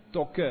bien?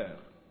 Ton cœur.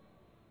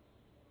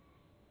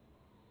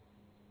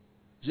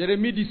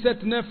 Jérémie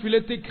 17, 9, il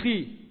est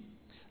écrit,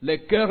 le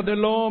cœur de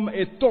l'homme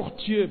est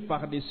tortueux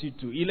par-dessus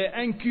tout. Il est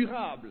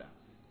incurable.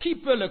 Qui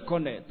peut le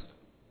connaître?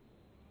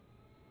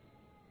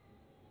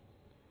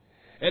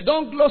 Et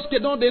donc, lorsque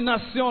dans des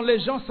nations, les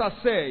gens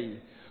s'asseyent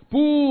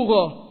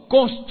pour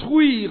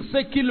construire ce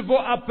qu'ils vont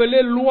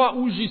appeler loi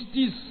ou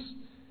justice,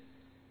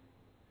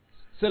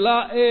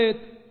 cela est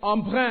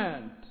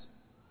empreinte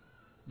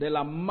de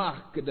la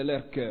marque de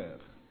leur cœur.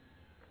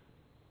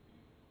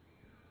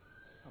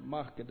 La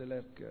marque de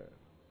leur cœur.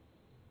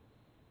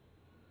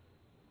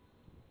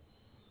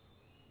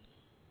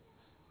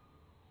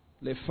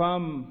 Les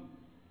femmes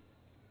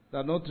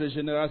dans notre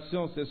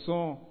génération se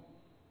sont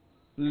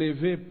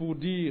levées pour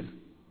dire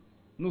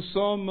nous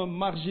sommes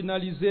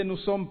marginalisés, nous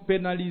sommes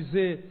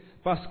pénalisés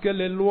parce que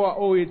les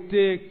lois ont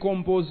été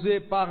composées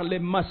par les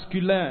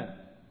masculins.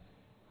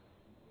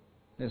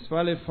 N'est-ce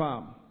pas les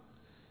femmes?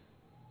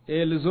 Et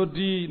elles ont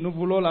dit nous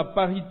voulons la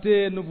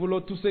parité, nous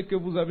voulons tout ce que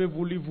vous avez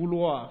voulu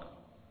vouloir.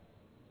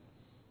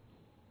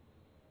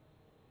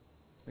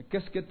 Mais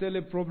qu'est-ce qu'était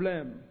le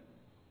problème?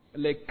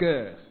 Les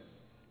cœurs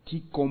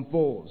qui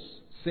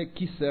composent ce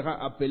qui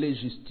sera appelé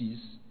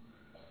justice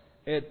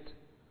est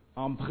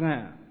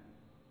empreint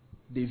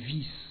de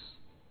vices,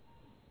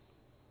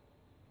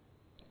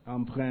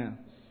 empreint.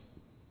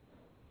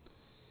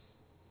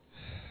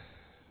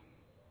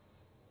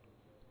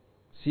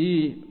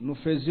 Si nous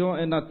faisions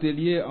un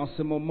atelier en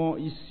ce moment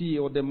ici,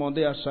 on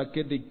demandait à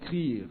chacun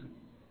d'écrire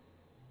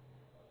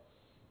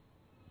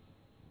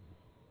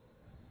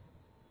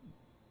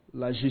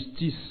la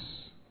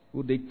justice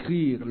ou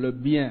d'écrire le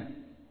bien,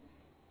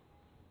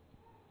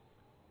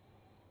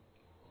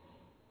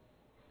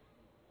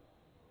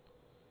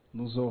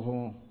 nous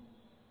aurons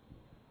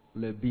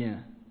le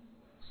bien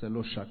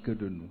selon chacun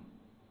de nous.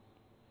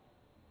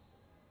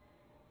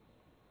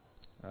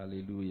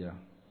 Alléluia.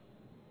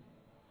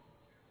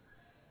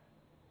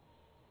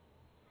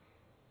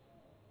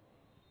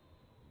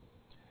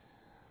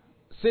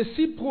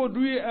 Ceci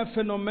produit un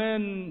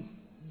phénomène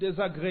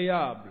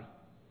désagréable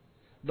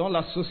dans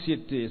la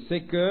société.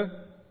 C'est que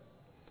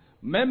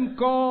même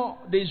quand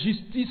des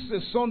justices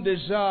sont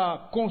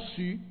déjà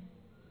conçues,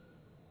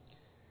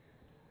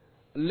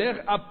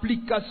 leur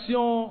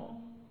application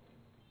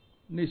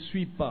ne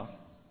suit pas.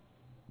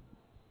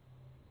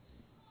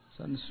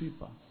 Ça ne suit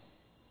pas.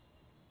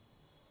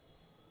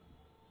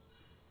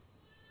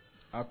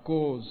 À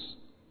cause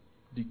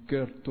du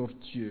cœur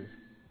tortueux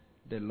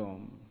de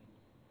l'homme.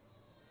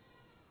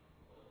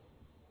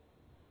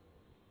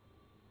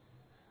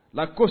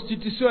 La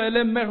Constitution, elle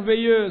est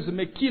merveilleuse,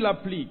 mais qui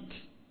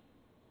l'applique?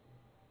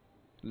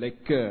 Les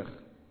cœurs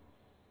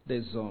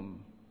des hommes.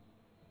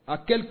 À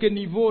quelque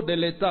niveau de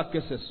l'État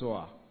que ce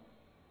soit.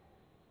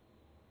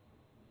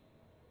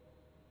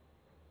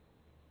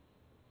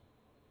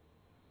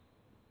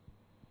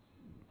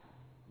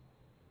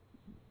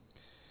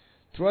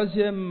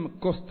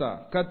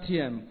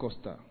 Quatrième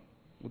constat,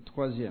 ou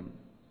troisième.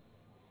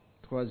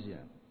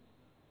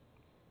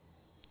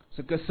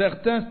 C'est que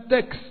certains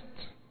textes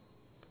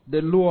de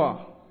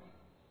loi,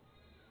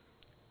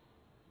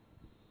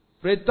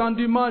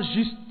 prétendument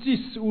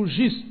justice ou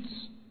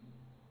justes,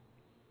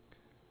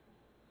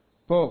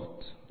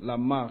 portent la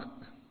marque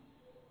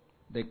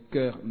des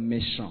cœurs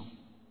méchants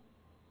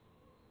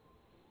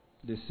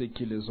de ceux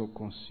qui les ont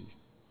conçus.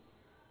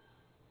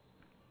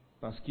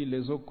 Parce qu'ils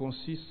les ont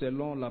conçus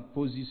selon la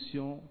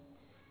position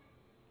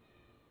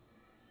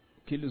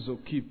qu'ils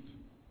occupent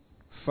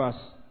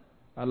face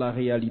à la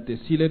réalité.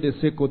 S'il est de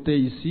ce côté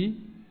ici,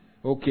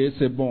 ok,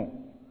 c'est bon.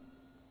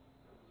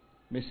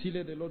 Mais s'il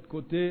est de l'autre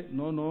côté,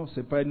 non,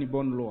 ce n'est pas une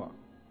bonne loi.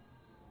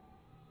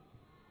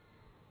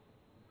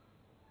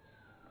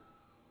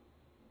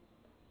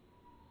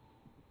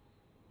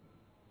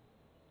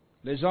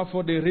 Les gens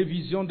font des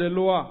révisions de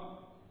lois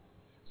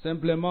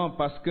simplement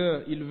parce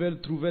qu'ils veulent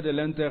trouver de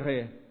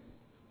l'intérêt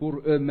pour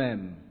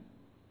eux-mêmes.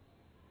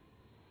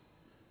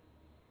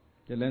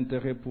 De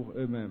l'intérêt pour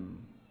eux-mêmes.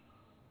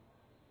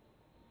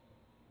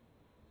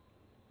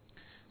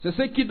 C'est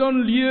ce qui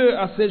donne lieu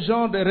à ce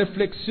genre de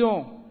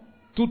réflexion.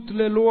 Toutes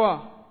les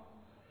lois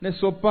ne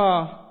sont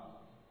pas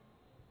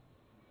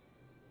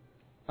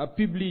à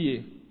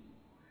publier.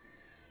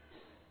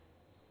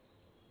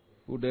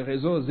 Pour des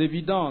raisons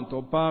évidentes,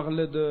 on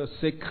parle de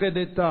secret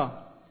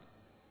d'État,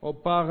 on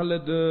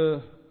parle de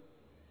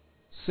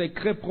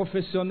secret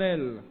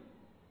professionnel,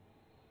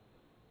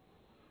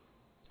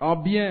 en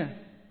bien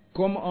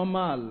comme en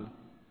mal,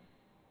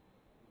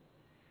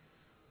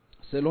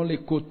 selon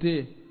les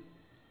côtés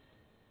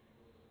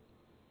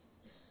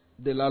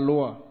de la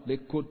loi, les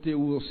côtés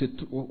où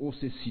on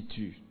se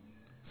situe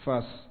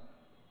face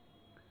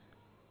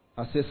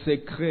à ces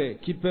secrets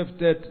qui peuvent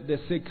être des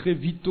secrets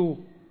vitaux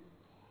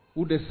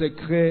ou des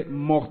secrets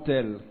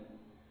mortels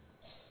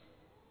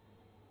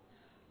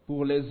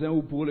pour les uns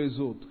ou pour les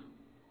autres,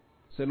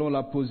 selon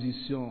la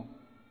position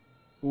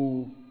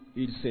où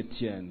ils se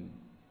tiennent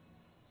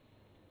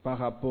par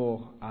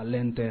rapport à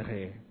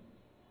l'intérêt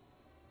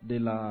de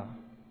la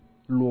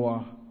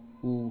loi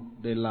ou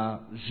de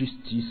la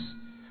justice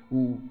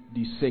ou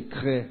du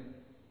secret,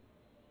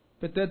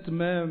 peut-être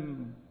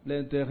même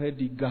l'intérêt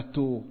du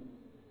gâteau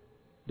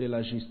de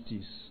la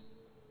justice.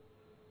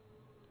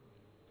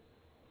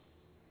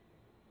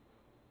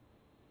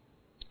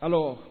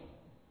 Alors,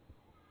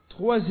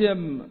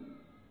 troisième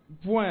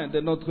point de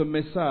notre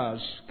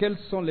message, quels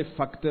sont les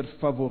facteurs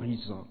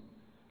favorisant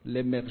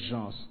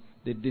l'émergence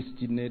des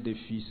destinées des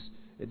fils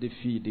et des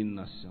filles d'une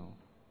nation?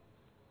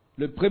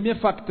 Le premier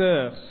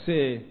facteur,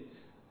 c'est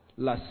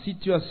la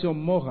situation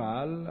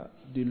morale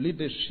du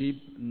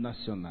leadership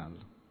national.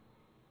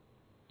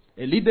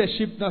 Et le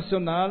leadership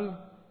national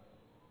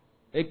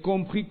est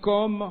compris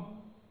comme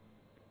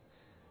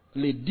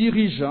les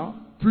dirigeants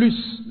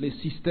plus les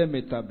systèmes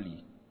établis.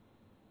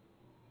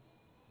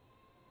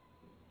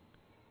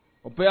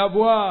 On peut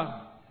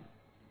avoir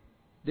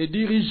des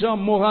dirigeants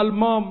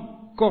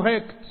moralement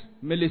corrects,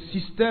 mais les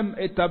systèmes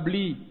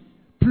établis,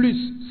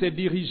 plus ces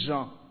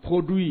dirigeants,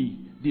 produisent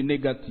du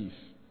négatif.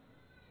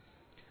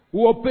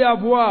 Ou on peut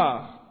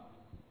avoir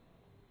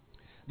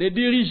des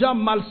dirigeants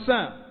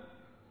malsains,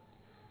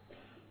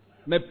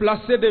 mais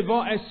placés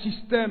devant un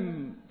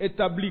système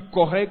établi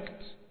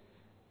correct,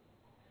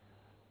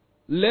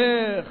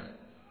 leur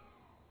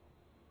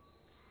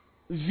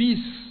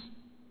vice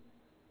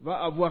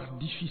va avoir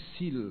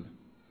difficile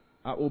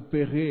à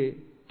opérer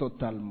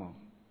totalement.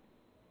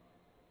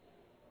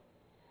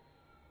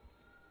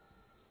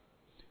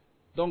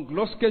 Donc,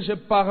 lorsque je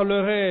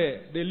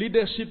parlerai de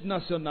leadership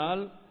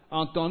national,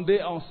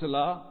 entendez en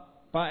cela,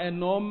 pas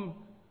un homme,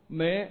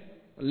 mais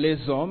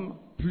les hommes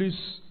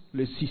plus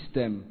le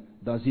système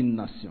dans une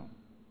nation.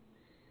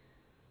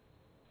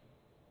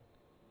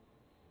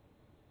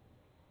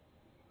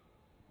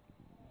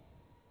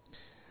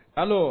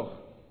 Alors,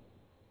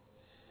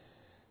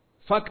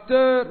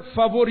 facteur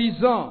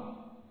favorisant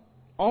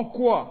en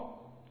quoi?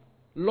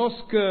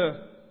 Lorsque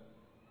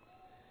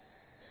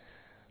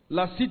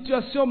la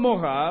situation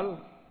morale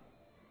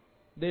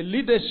des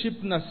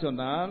leadership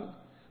national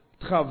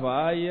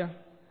travaille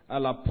à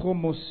la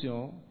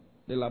promotion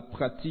de la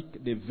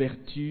pratique des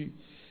vertus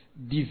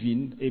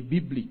divines et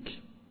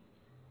bibliques.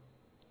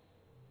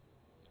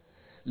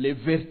 Les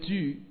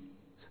vertus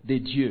de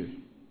Dieu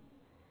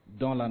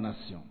dans la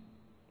nation.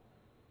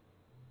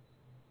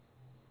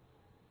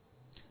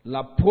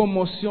 La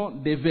promotion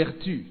des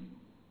vertus.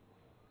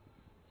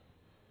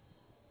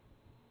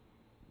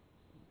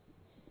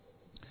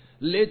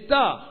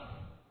 L'État,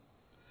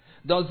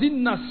 dans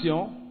une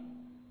nation,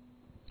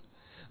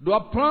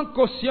 doit prendre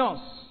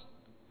conscience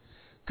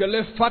que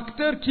le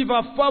facteur qui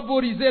va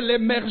favoriser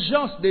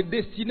l'émergence des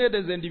destinées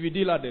des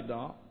individus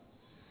là-dedans,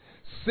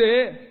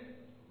 c'est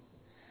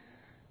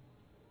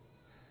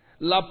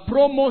la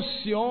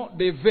promotion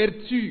des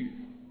vertus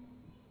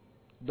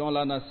dans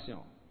la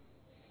nation.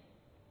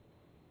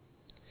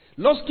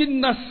 Lorsqu'une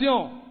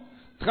nation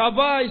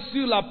travaille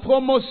sur la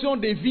promotion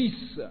des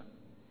vices,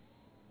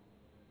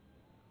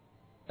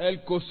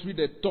 elle construit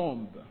des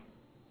tombes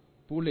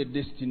pour les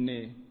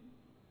destinées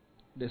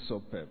de son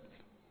peuple.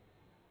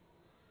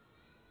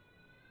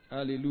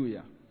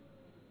 Alléluia.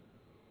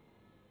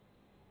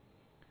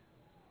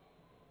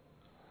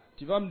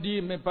 Tu vas me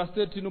dire, mais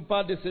pasteur, tu nous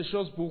parles de ces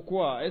choses,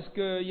 pourquoi? Est-ce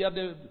qu'il y a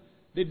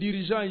des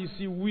dirigeants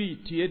ici?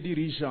 Oui, tu es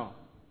dirigeant,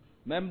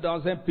 même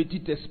dans un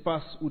petit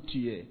espace où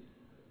tu es.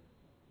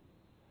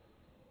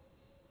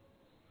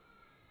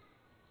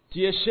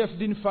 Tu es chef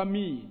d'une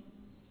famille,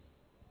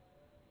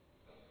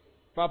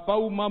 papa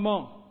ou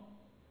maman.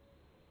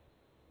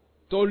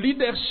 Ton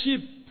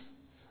leadership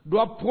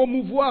doit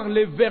promouvoir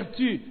les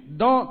vertus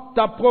dans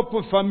ta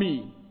propre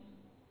famille.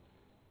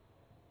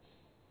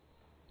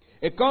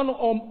 Et quand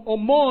on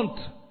monte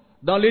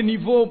dans les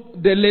niveaux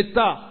de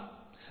l'État,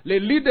 le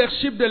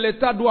leadership de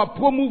l'État doit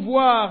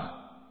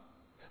promouvoir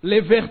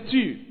les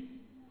vertus.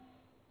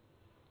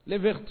 Les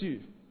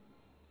vertus.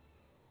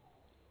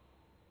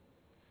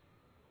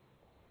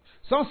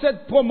 Sans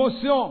cette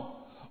promotion,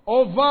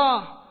 on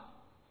va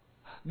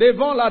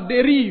devant la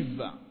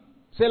dérive.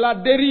 C'est la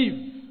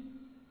dérive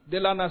de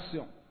la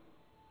nation.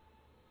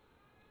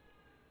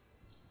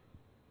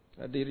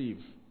 La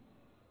dérive.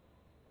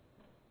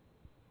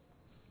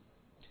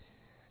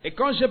 Et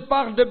quand je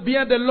parle de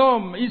bien de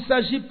l'homme, il ne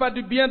s'agit pas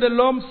du bien de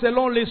l'homme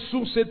selon les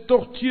sources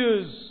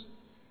tortueuses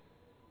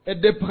et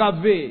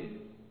dépravées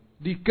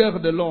du cœur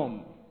de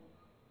l'homme.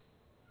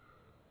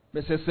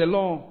 Mais c'est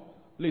selon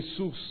les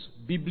sources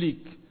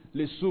bibliques,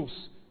 les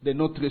sources de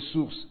notre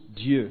source,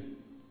 Dieu.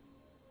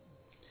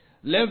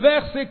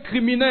 L'inverse est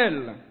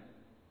criminel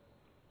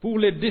pour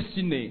les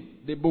destinées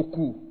de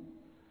beaucoup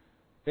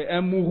et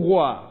un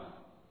mouroir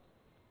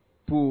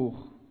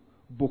pour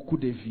beaucoup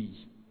de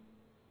vies.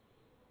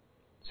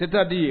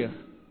 C'est-à-dire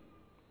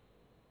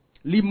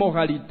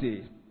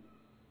l'immoralité.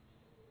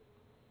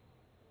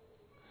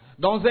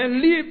 Dans un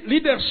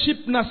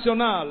leadership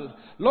national,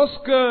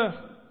 lorsque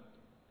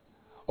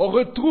on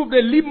retrouve de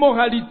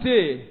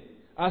l'immoralité,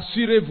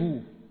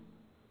 assurez-vous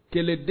que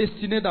les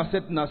destinées dans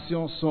cette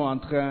nation sont en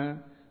train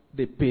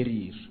de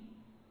périr.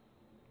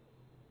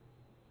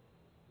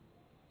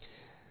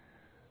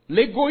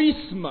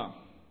 L'égoïsme.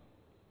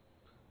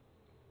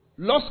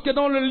 Lorsque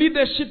dans le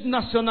leadership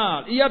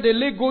national, il y a de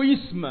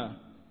l'égoïsme,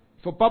 il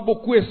ne faut pas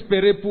beaucoup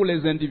espérer pour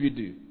les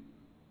individus.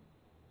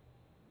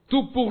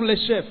 Tout pour les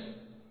chefs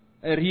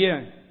et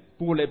rien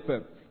pour les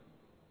peuples.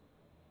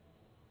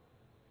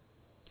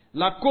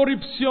 La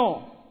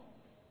corruption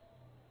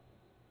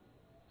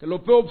que l'on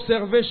peut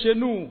observer chez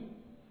nous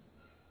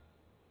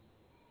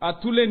à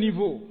tous les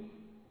niveaux.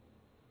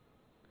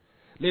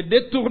 Les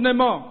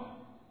détournements,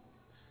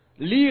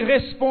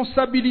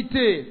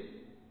 l'irresponsabilité,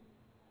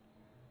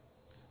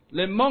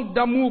 le manque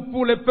d'amour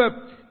pour le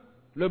peuple,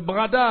 le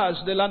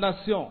bradage de la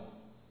nation.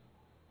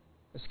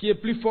 Ce qui est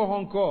plus fort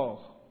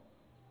encore,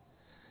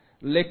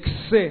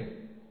 l'excès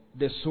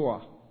de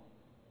soi.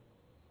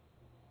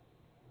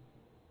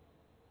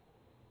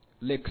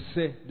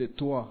 L'excès de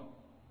toi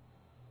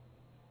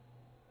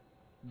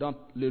dans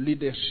le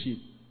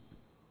leadership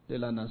de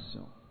la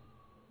nation.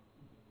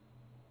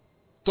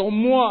 Ton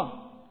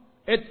moi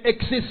est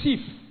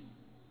excessif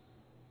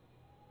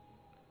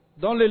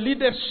dans le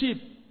leadership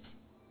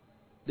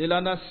de la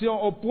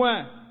nation au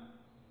point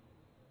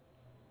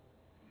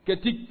que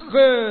tu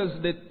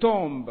creuses des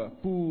tombes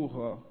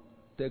pour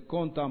tes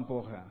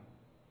contemporains.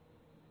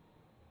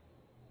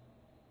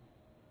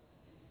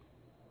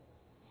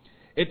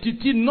 Et tu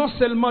tues non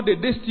seulement des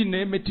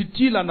destinées, mais tu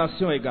tues la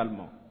nation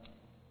également.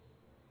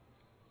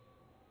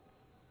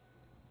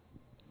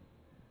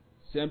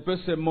 C'est un peu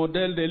ce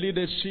modèle de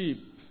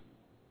leadership.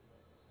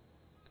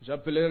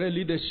 J'appellerais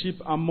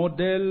leadership un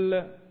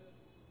modèle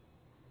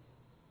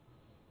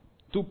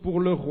tout pour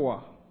le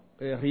roi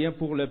et rien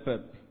pour le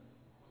peuple.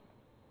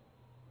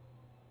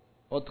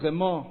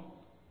 Autrement,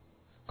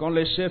 quand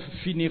le chef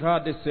finira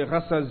de se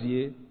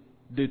rassasier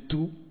de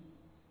tout,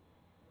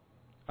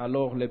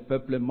 alors le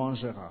peuple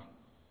mangera.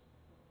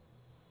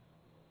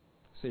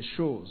 Ces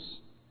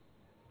choses,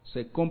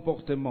 ces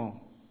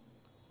comportements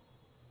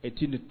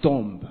est une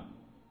tombe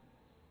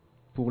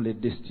pour les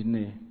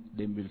destinées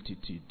des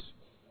multitudes.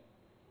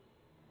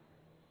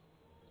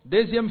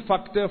 Deuxième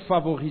facteur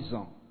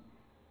favorisant,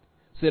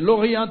 C'est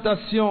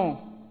l'orientation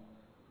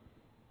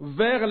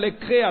vers le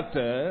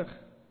Créateur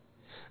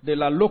de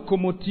la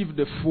locomotive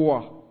de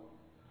foi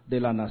de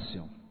la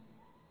nation.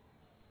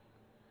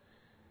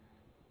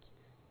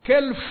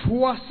 Quelle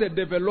foi se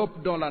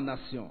développe dans la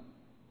nation?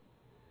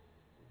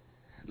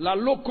 La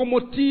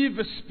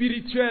locomotive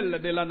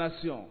spirituelle de la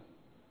nation.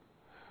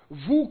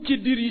 Vous qui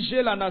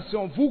dirigez la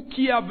nation, vous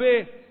qui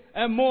avez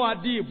un mot à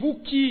dire,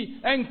 vous qui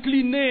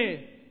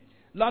inclinez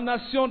la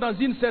nation dans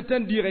une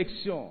certaine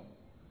direction.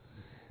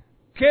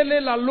 Quelle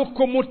est la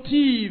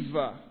locomotive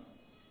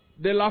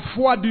de la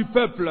foi du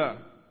peuple?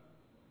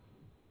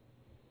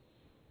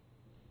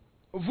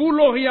 Vous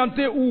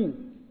l'orientez où?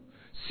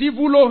 Si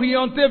vous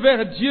l'orientez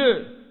vers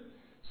Dieu,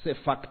 ce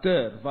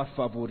facteur va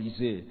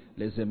favoriser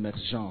les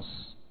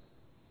émergences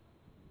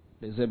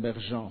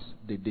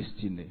des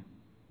destinées.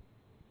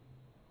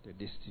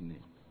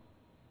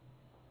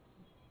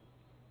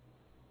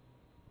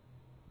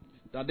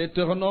 Dans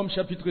Deutéronome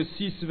chapitre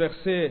 6,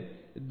 verset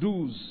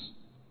 12,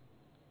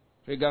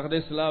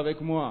 regardez cela avec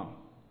moi.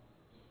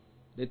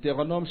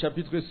 Deutéronome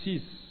chapitre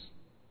 6.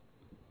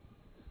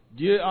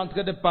 Dieu est en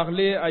train de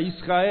parler à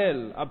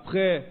Israël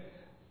après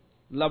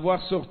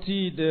l'avoir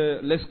sorti de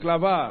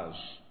l'esclavage.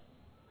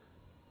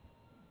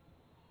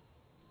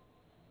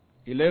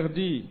 Il leur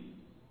dit,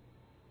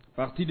 à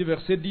partir du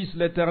verset 10,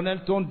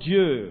 l'Éternel ton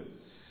Dieu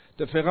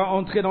te fera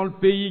entrer dans le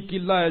pays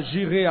qu'il a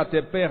juré à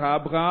tes pères, à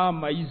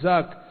Abraham, à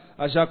Isaac,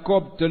 à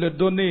Jacob, te le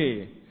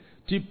donner.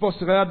 Tu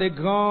posséderas des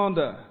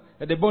grandes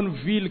et des bonnes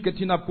villes que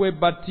tu n'as point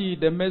bâties,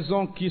 des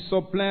maisons qui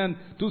sont pleines,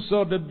 toutes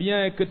sortes de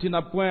biens que tu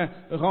n'as point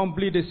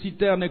remplis, des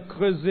citernes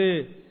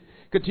creusées,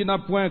 que tu n'as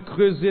point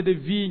creusé, des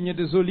vignes,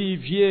 des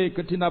oliviers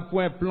que tu n'as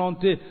point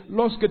plantés.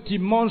 Lorsque tu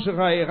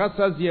mangeras et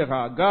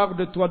rassasieras,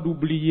 garde-toi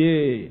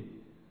d'oublier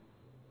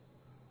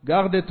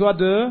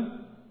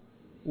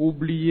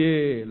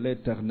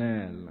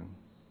l'Éternel.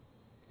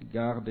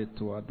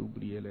 Garde-toi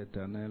d'oublier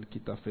l'Éternel qui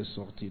t'a fait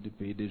sortir du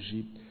pays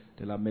d'Égypte,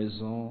 de la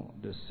maison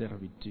de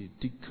servitude.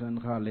 Tu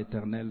craindras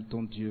l'Éternel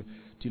ton Dieu,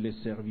 tu le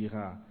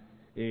serviras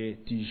et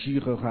tu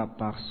jureras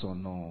par son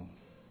nom.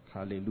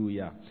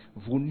 Alléluia.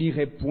 Vous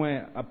n'irez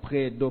point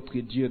après d'autres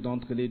dieux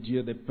d'entre les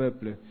dieux des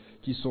peuples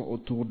qui sont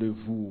autour de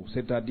vous.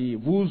 C'est-à-dire,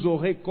 vous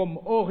aurez comme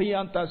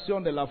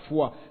orientation de la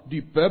foi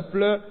du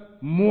peuple,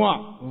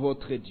 moi,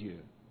 votre Dieu.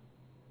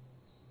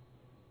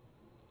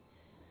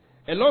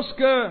 Et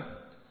lorsque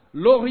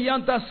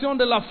l'orientation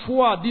de la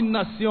foi d'une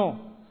nation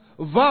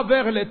va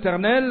vers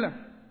l'Éternel,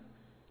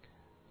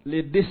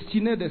 les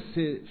destinées de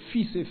ses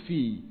fils et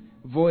filles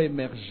vont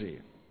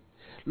émerger.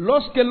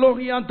 Lorsque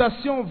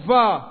l'orientation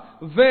va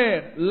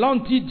vers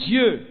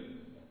l'anti-Dieu,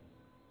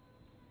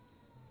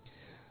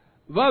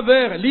 va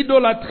vers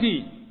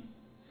l'idolâtrie,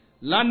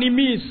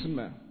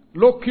 l'animisme,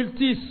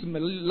 l'occultisme,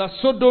 la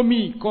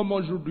sodomie comme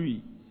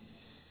aujourd'hui,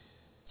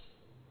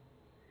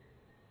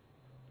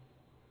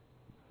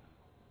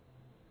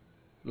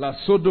 la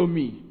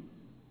sodomie,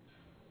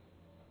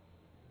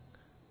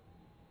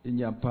 il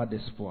n'y a pas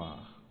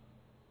d'espoir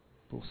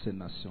pour ces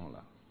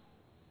nations-là.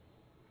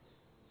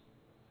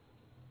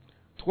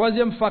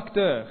 Troisième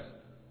facteur,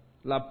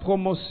 la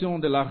promotion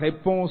de la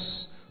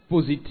réponse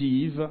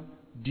positive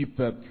du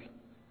peuple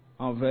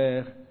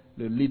envers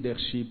le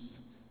leadership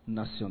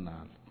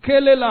national.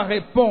 Quelle est la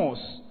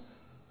réponse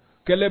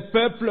que le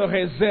peuple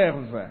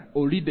réserve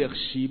au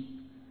leadership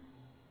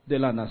de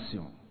la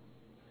nation?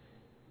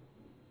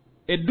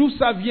 Et d'où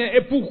ça vient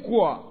et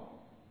pourquoi?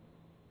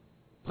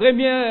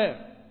 Première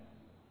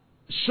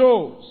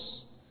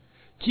chose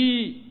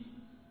qui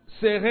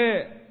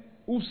serait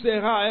ou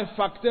sera un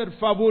facteur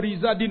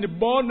favorisant d'une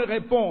bonne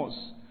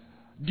réponse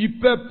du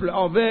peuple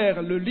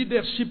envers le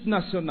leadership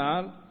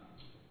national,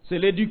 c'est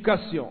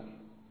l'éducation.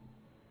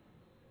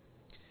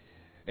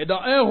 Et dans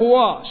 1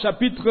 Roi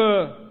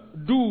chapitre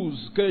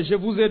 12 que je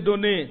vous ai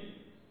donné,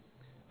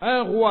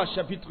 1 Roi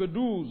chapitre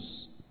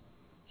 12,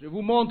 je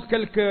vous montre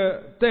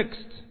quelques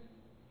textes.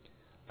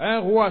 1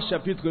 Roi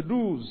chapitre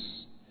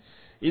 12,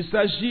 il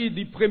s'agit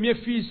du premier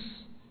fils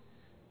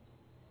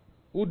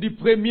ou du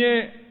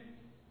premier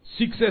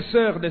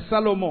successeur de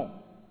Salomon,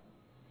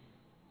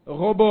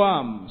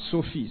 Roboam,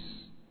 son fils.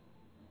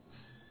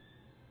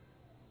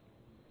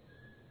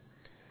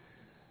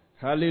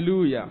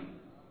 Alléluia.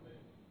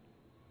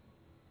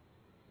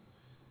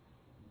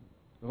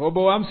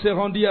 Roboam s'est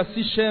rendu à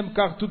Sichem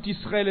car tout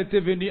Israël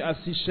était venu à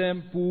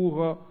Sichem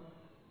pour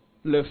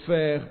le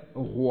faire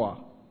roi.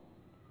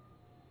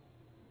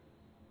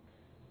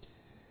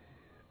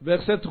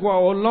 Verset 3,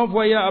 on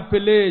l'envoya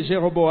appeler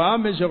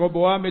Jéroboam, et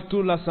Jéroboam et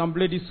toute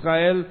l'assemblée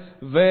d'Israël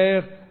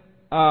vinrent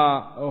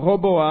à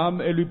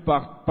Roboam et lui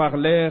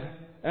parlèrent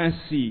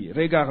ainsi.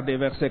 Regardez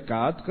verset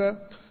 4,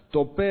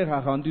 ton père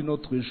a rendu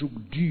notre joug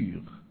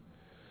dur.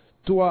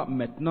 Toi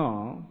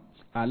maintenant,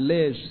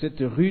 allège cette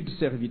rude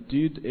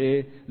servitude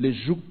et les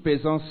jougs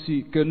pesants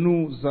que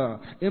nous a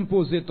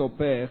imposé ton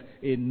père,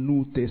 et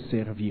nous te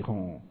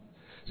servirons.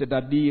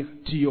 C'est-à-dire,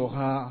 tu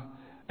auras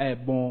un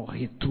bon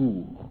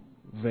retour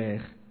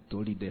vers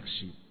ton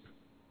leadership.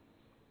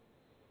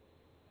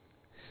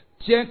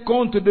 Tiens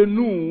compte de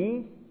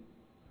nous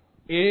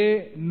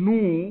et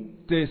nous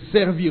te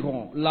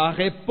servirons. La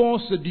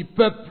réponse du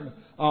peuple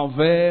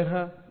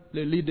envers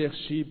le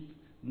leadership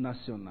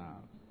national.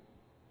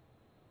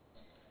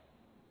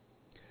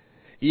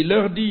 Il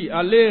leur dit,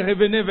 allez,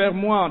 revenez vers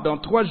moi dans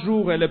 3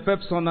 jours, et le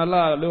peuple s'en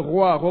alla. Le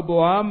roi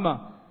Roboam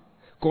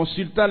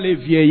consulta les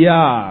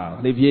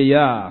vieillards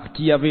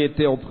qui avaient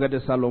été auprès de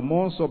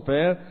Salomon, son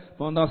père,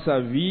 pendant sa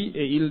vie,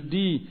 et il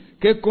dit,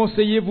 que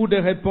conseillez-vous de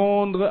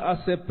répondre à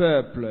ce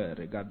peuple?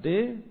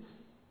 Regardez.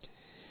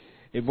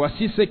 Et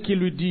voici ce qu'ils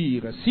lui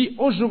dirent. Si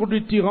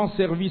aujourd'hui tu rends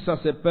service à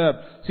ce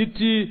peuple, si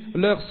tu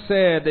leur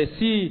cèdes, et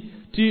si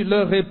tu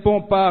leur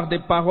réponds par des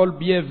paroles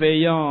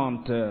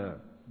bienveillantes,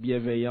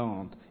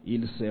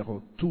 ils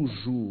seront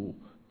toujours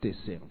tes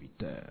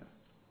serviteurs.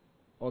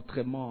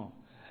 Autrement,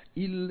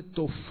 ils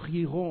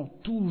t'offriront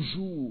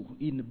toujours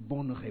une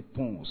bonne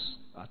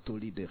réponse à ton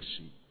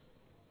leadership.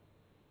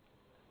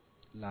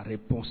 La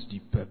réponse du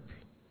peuple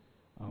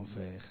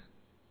envers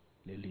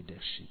le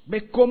leadership.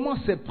 Mais comment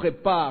se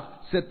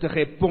prépare cette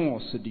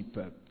réponse du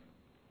peuple?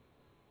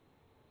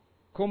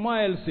 Comment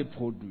elle se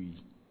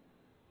produit?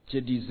 Je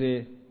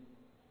disais,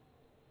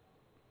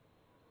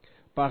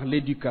 par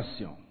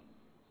l'éducation.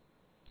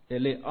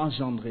 Elle est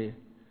engendrée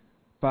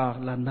par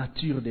la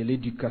nature de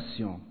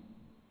l'éducation,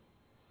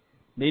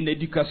 mais une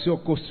éducation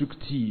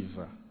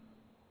constructive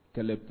que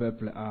le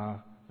peuple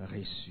a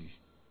reçue.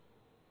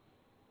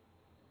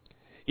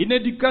 Une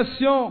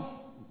éducation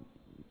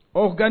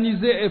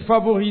organisée et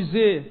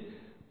favorisée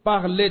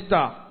par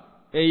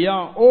l'État,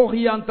 ayant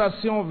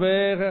orientation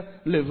vers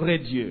le vrai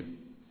Dieu.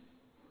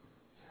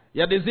 Il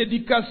y a des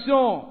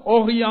éducations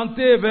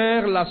orientées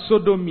vers la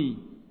sodomie,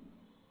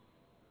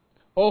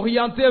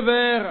 orientées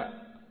vers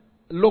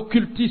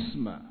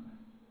l'occultisme,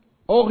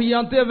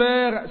 orientées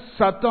vers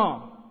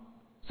Satan.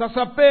 Ça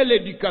s'appelle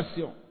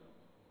l'éducation.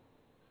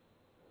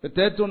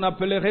 Peut-être on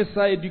appellerait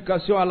ça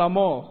éducation à la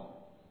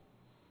mort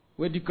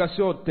ou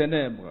éducation aux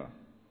ténèbres.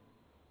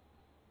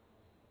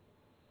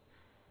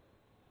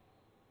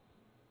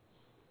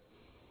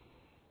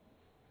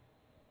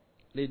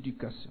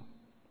 L'éducation.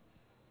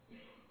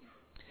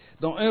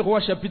 Dans 1 Roi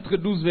chapitre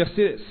 12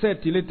 verset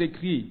 7, il est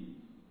écrit,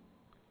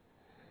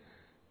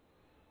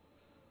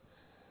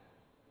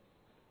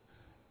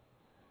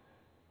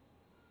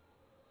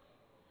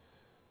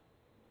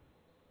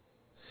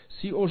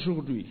 si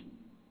aujourd'hui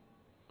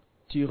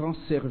tu rends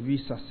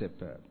service à ces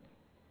peuples,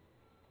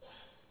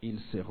 ils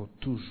seront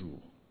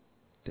toujours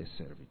tes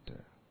serviteurs.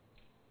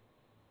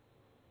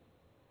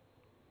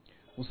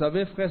 Vous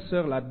savez, frères et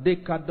sœurs, la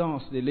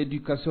décadence de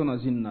l'éducation dans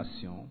une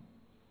nation,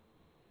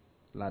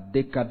 la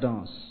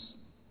décadence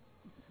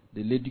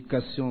de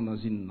l'éducation dans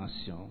une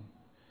nation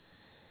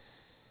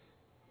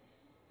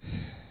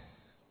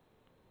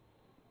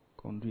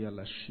conduit à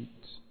la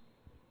chute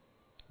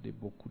de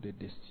beaucoup de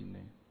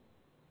destinées.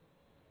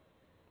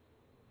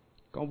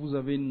 Quand vous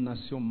avez une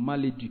nation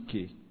mal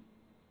éduquée,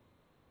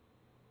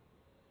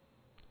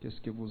 qu'est-ce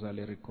que vous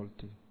allez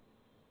récolter?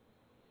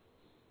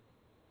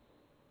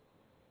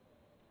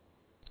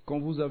 Quand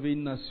vous avez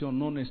une nation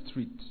non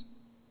instruite,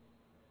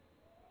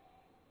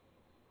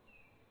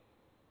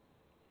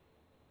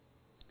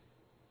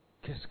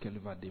 qu'est-ce qu'elle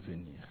va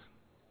devenir?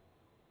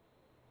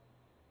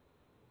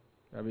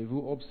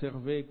 Avez-vous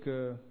observé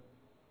que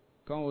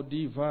quand on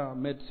dit va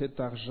mettre cet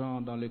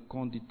argent dans le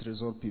compte du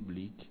trésor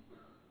public,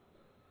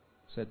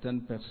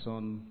 certaines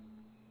personnes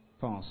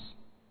pensent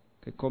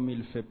que comme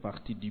il fait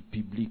partie du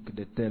public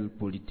de tels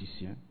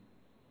politiciens,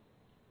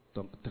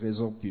 donc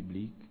trésor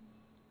public,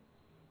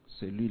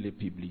 c'est lui le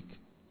public.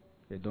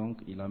 Et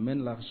donc il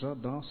amène l'argent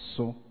dans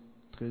son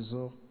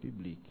trésor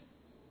public.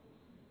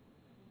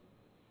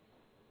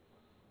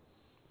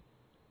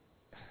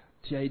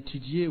 Tu as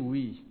étudié,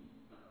 oui.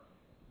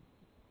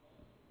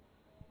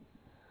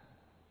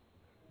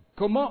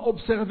 Comment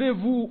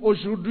observez-vous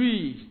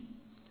aujourd'hui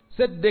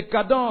cette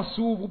décadence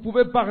où vous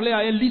pouvez parler à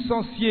un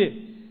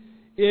licencié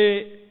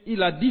et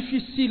il a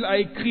difficile à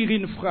écrire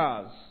une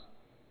phrase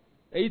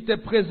et il te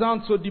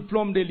présente son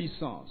diplôme de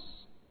licence?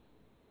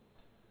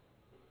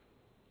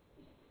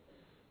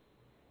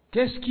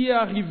 Qu'est-ce qui est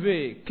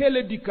arrivé? Quelle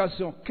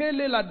éducation? Quelle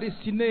est la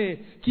destinée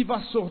qui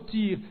va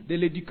sortir de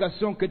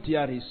l'éducation que tu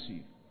as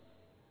reçue?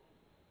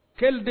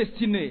 Quelle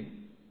destinée?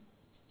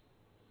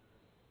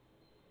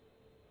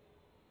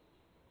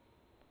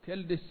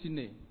 Quelle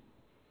destinée?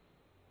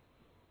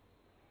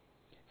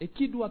 Et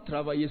qui doit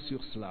travailler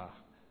sur cela?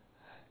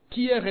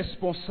 Qui est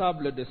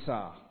responsable de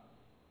ça?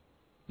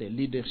 Le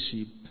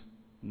leadership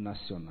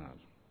national.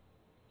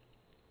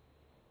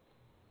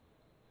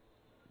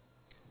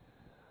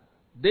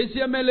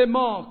 Deuxième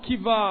élément qui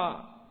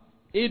va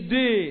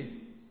aider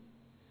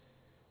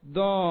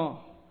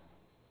dans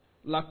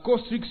la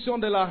construction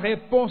de la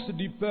réponse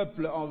du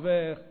peuple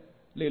envers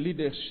le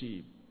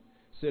leadership,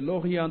 c'est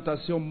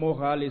l'orientation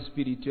morale et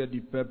spirituelle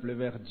du peuple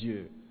vers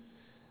Dieu.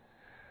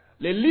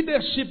 Le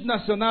leadership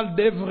national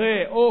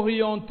devrait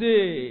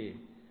orienter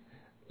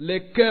le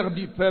cœur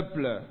du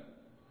peuple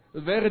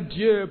vers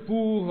Dieu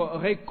pour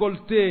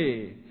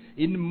récolter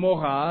une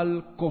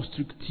morale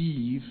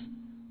constructive,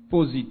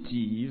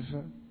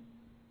 positive,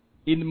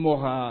 une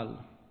morale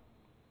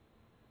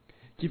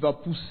qui va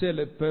pousser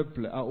le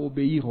peuple à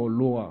obéir aux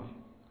lois,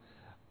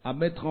 à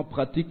mettre en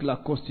pratique la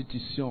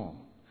Constitution.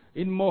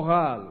 Une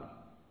morale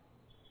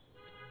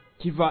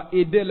qui va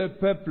aider le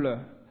peuple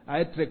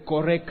à être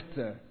correct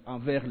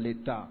envers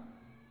l'État.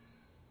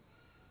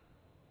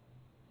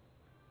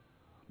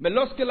 Mais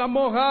lorsque la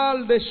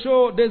morale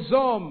des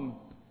hommes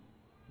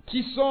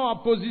qui sont en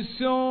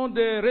position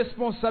de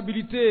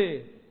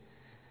responsabilité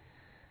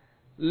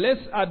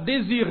laisse à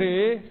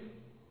désirer,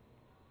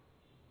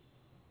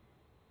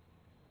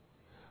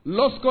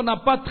 lorsqu'on n'a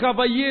pas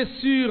travaillé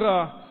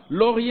sur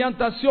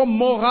l'orientation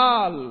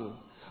morale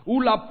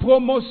ou la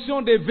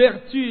promotion des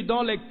vertus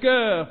dans les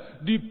cœurs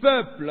du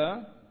peuple,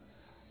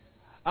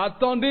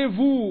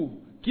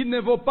 attendez-vous qu'ils ne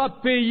vont pas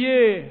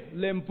payer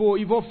l'impôt,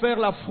 ils vont faire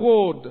la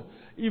fraude,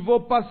 ils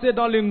vont passer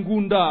dans les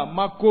ngunda,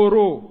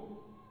 makoro.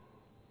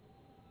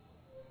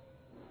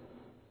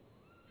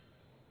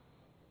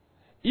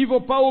 Ils ne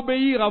vont pas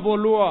obéir à vos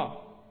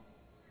lois.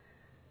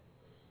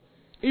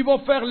 Ils vont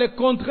faire le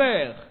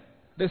contraire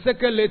de ce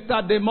que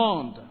l'État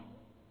demande.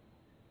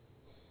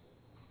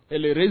 Et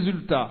le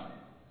résultat,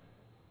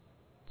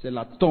 c'est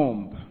la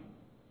tombe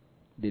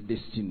des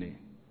destinées.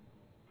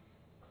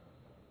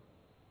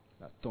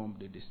 La tombe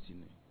des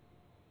destinées.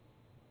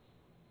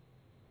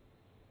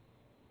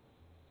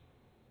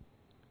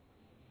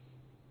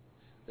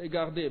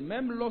 Regardez,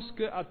 même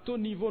lorsque à ton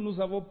niveau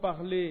nous avons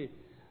parlé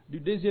du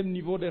deuxième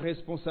niveau de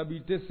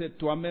responsabilité, c'est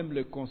toi-même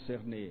le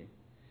concerné.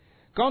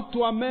 Quand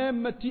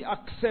toi-même tu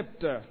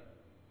acceptes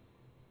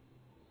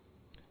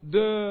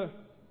de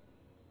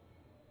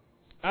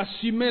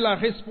assumer la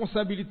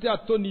responsabilité à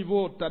ton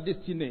niveau, ta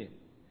destinée.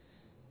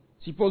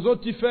 Supposons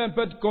que tu fais un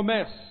peu de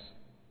commerce.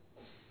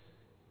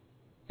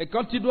 Et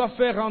quand tu dois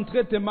faire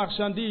rentrer tes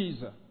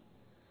marchandises,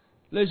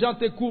 les gens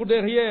te courent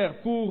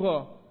derrière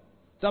pour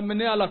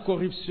t'amener à la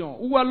corruption.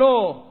 Ou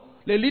alors,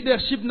 le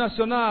leadership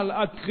national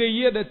a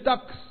créé des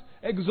taxes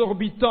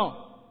exorbitantes,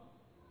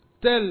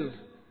 telles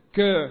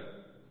que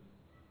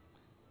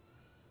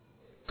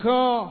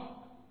quand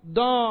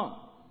dans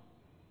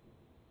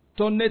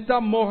ton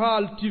état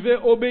moral, tu veux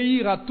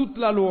obéir à toute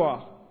la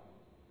loi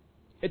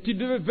et tu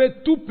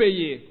devais tout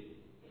payer,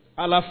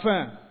 à la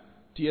fin,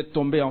 tu es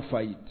tombé en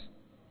faillite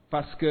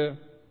parce que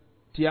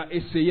tu as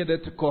essayé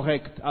d'être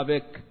correct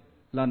avec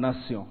la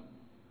nation.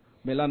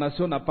 Mais la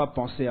nation n'a pas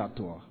pensé à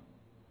toi.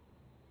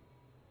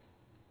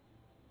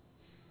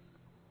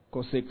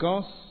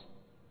 Conséquence,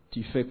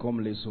 tu fais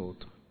comme les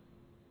autres.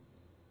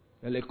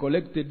 Et les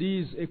collègues te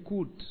disent,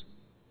 écoute,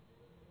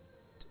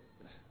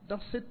 dans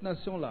cette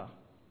nation-là,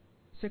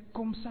 c'est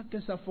comme ça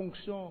que ça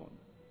fonctionne.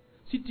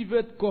 Si tu veux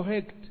être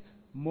correct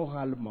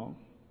moralement,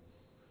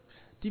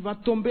 tu vas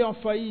tomber en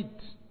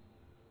faillite.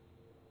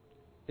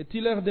 Et tu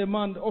leur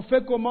demandes, on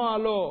fait comment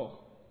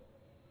alors?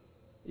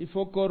 Il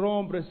faut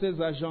corrompre ces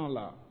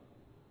agents-là.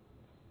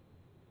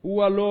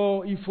 Ou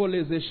alors, il faut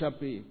les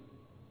échapper.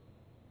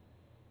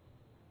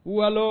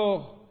 Ou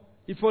alors,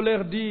 il faut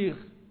leur dire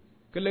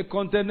que le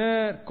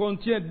conteneur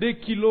contient 2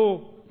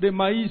 kilos de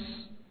maïs,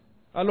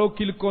 alors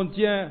qu'il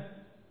contient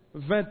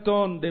 20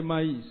 tonnes de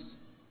maïs.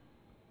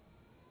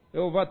 Et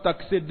on va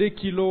taxer 2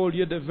 kilos au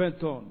lieu de 20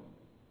 tonnes.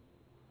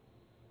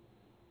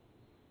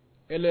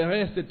 Et le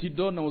reste, tu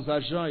donnes aux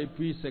agents et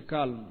puis c'est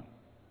calme.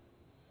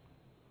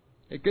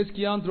 Et qu'est-ce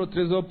qui entre au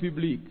trésor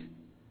public?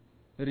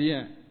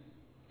 Rien.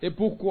 Et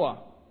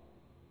pourquoi?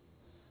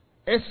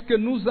 Est-ce que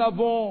nous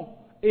avons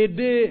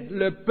aidé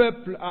le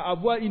peuple à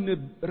avoir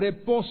une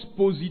réponse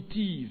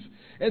positive?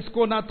 Est-ce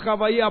qu'on a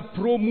travaillé à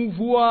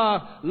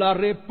promouvoir la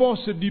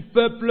réponse du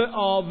peuple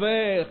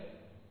envers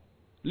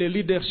le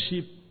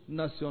leadership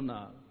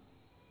national?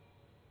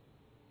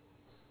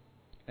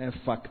 Un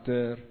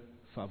facteur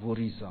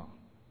favorisant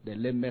de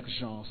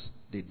l'émergence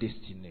des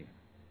destinées.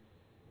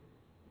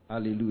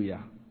 Alléluia.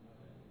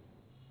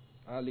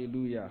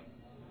 Alléluia.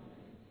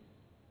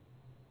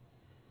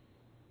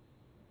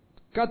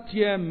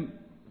 4e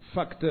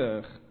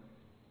facteur,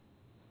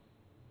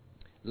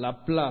 la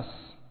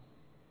place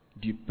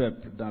du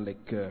peuple dans le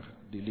cœur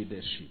du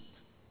leadership.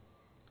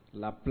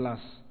 La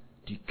place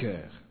du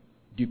cœur,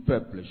 du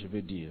peuple, je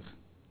veux dire.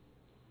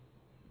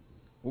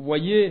 Vous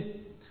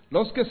voyez,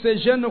 lorsque ce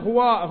jeune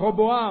roi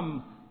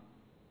Roboam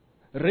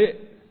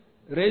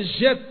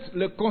rejette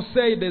le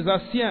conseil des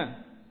Anciens,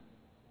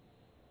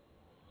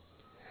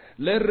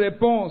 leur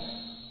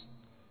réponse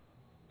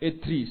est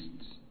triste.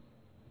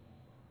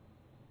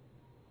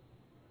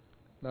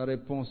 La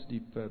réponse du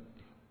peuple.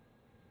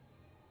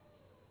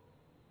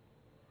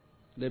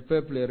 Le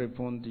peuple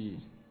répondit.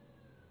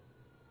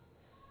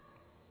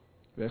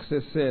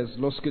 Verset 16.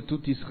 Lorsque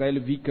tout Israël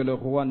vit que le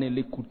roi ne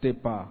l'écoutait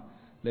pas,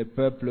 le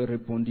peuple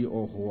répondit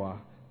au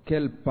roi,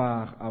 quelle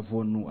part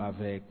avons-nous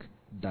avec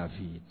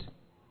David?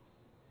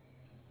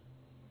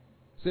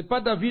 Ce n'est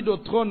pas David au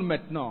trône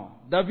maintenant.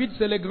 David,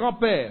 c'est le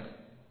grand-père.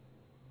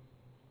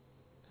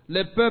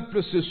 Le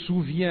peuple se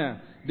souvient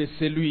de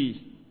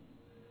celui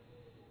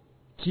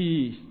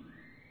qui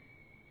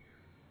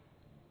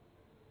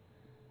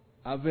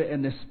avait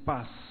un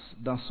espace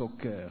dans son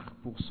cœur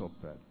pour son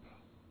peuple.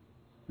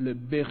 le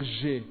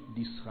berger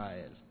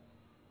d'Israël.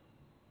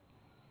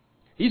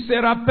 Il se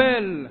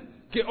rappelle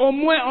qu'au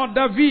moins en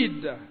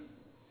David,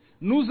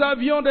 nous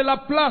avions de la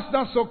place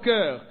dans son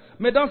cœur.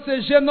 Mais dans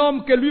ce jeune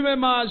homme que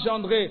lui-même a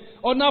engendré,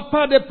 on n'a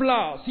pas de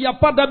place. Il n'y a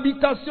pas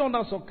d'habitation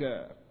dans son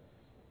cœur.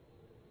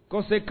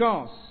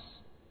 Conséquence.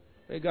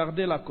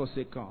 Regardez la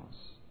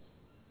conséquence.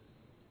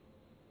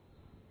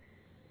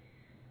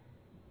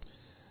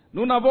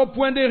 Nous n'avons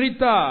point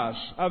d'héritage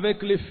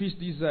avec les fils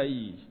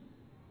d'Isaïe.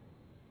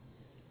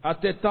 À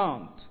tes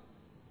tentes,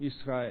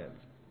 Israël.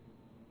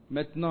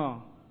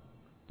 Maintenant,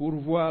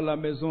 pourvois la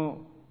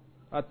maison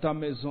à ta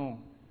maison,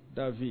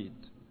 David.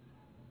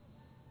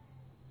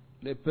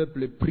 Les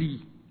peuples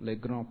prient les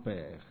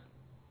grands-pères.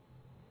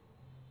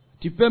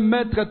 Tu peux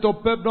mettre ton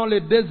peuple dans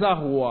les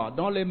désarrois,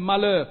 dans les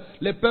malheurs.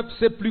 Les peuples ne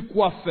savent plus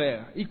quoi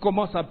faire. Ils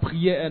commencent à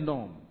prier un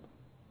homme.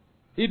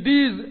 Ils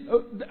disent,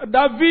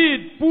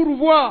 David,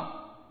 pourvois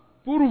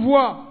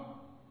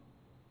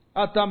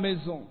à ta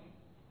maison.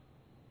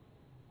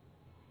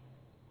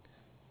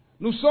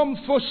 Nous sommes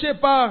fauchés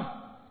par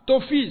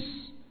ton fils,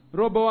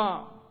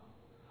 Roboam.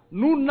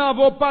 Nous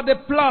n'avons pas de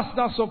place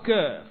dans son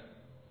cœur.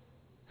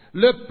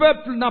 Le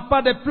peuple n'a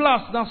pas de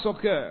place dans son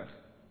cœur.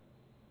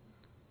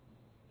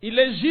 Il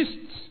est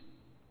juste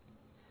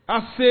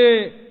à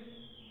ses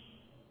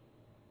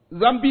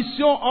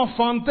ambitions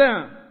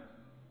enfantines.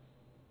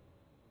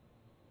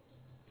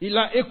 Il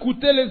a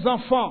écouté les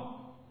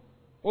enfants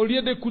au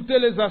lieu d'écouter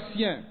les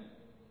anciens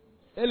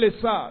et les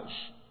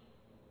sages.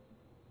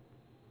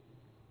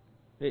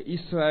 Et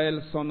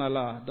Israël s'en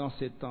alla dans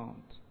ses tentes.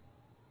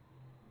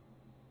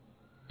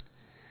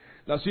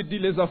 La suite dit,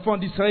 les enfants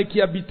d'Israël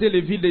qui habitaient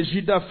les villes de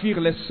Juda firent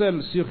les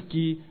seuls sur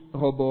qui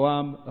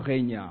Roboam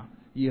régna.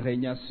 Il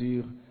régna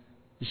sur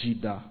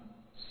Juda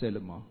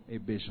seulement et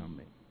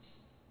Benjamin.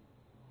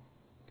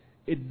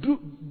 Et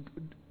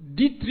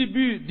 10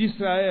 tribus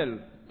d'Israël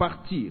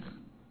partirent.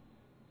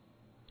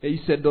 Et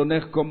ils se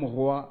donnèrent comme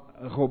roi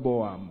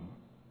Roboam.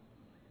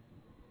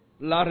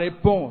 La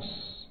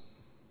réponse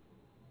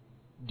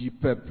du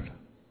peuple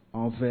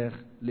envers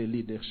le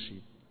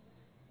leadership.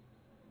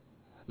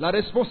 La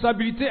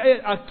responsabilité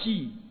est à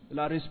qui?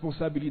 La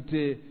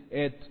responsabilité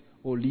est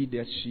au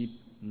leadership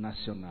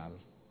national.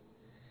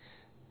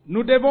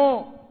 Nous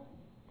devons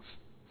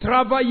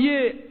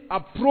travailler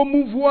à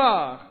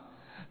promouvoir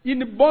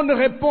une bonne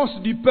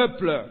réponse du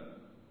peuple.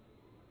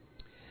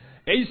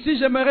 Et ici,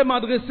 j'aimerais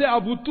m'adresser à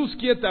vous tous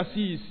qui êtes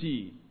assis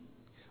ici.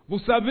 Vous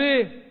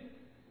savez,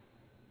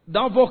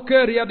 dans vos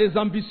cœurs, il y a des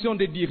ambitions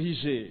de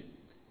diriger.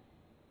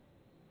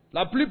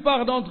 La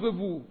plupart d'entre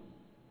vous,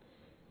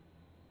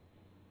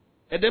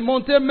 et de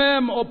monter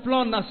même au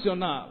plan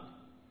national.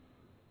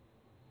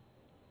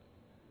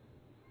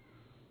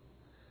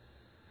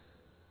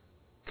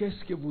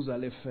 Qu'est-ce que vous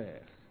allez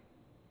faire?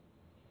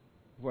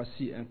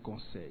 Voici un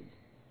conseil.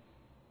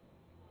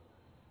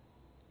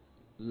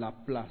 La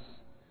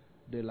place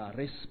de la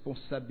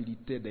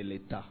responsabilité de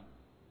l'État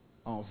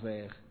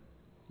envers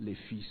les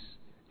fils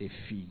et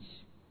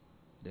filles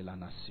de la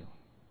nation.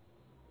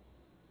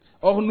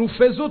 Or, nous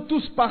faisons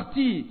tous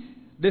partie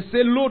de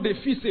ces lots de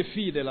fils et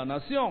filles de la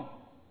nation.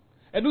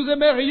 Et nous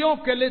aimerions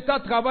que l'État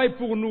travaille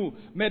pour nous.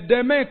 Mais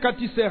demain, quand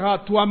tu seras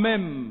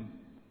toi-même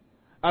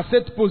à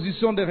cette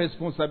position de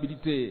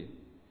responsabilité,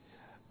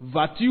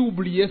 vas-tu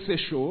oublier ces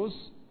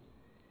choses?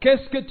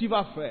 Qu'est-ce que tu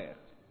vas faire?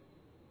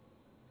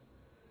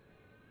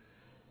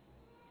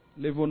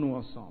 Lèvons-nous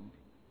ensemble.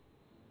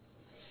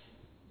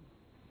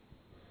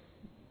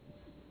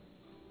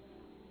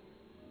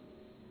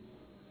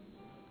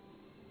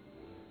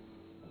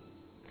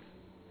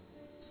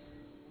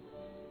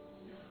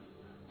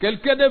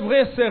 Quelqu'un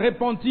devrait se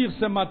repentir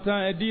ce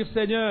matin et dire,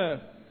 Seigneur,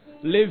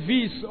 les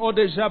vices ont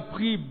déjà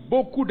pris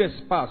beaucoup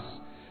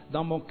d'espace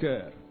dans mon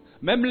cœur.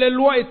 Même les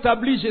lois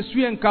établies, je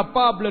suis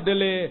incapable de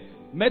les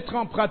mettre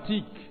en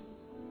pratique.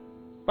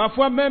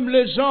 Parfois même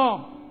les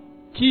gens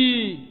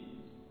qui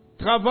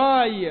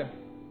travaillent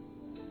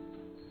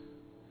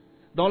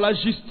dans la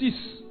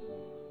justice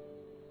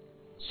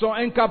sont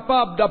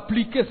incapables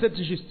d'appliquer cette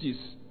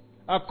justice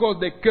à cause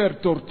des cœurs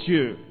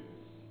tortueux.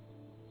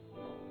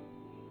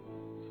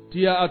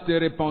 Tu as à te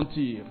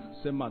repentir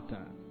ce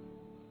matin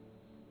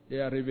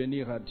et à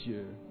revenir à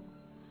Dieu.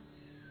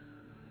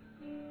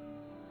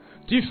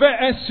 Tu fais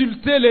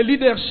insulter le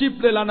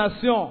leadership de la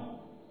nation.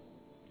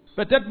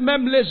 Peut-être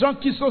même les gens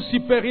qui sont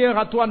supérieurs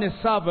à toi ne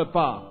savent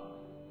pas.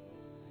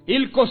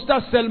 Ils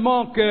constatent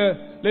seulement que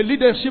le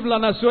leadership de la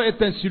nation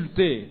est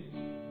insulté,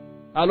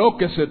 alors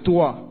que c'est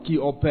toi qui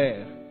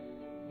opères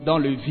dans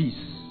le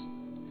vice.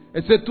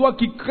 Et c'est toi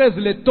qui creuses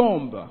les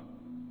tombes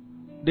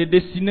des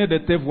destinées de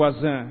tes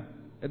voisins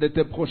et de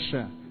tes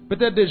prochains.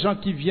 Peut-être des gens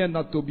qui viennent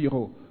à ton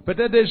bureau.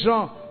 Peut-être des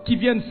gens qui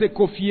viennent se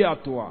confier à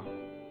toi.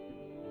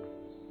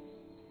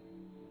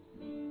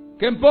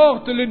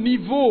 Qu'importe le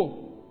niveau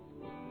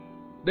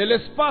de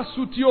l'espace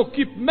où tu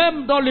occupes,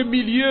 même dans le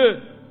milieu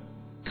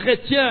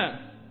chrétien,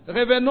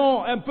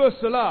 revenons un peu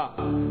cela.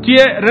 Tu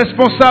es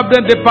responsable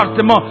d'un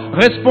département,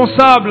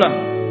 responsable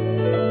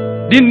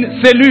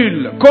d'une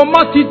cellule.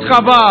 Comment tu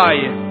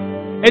travailles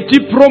et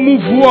tu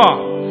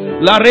promouvois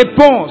la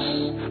réponse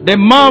des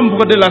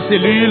membres de la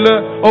cellule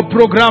au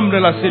programme de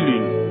la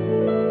cellule.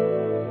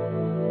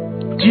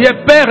 Tu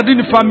es père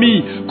d'une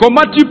famille.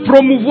 Comment tu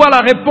promouvois la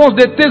réponse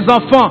de tes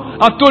enfants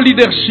à ton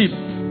leadership?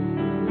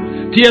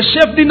 Tu es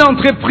chef d'une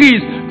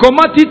entreprise.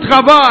 Comment tu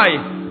travailles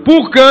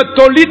pour que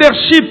ton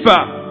leadership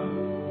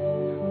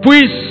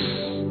puisse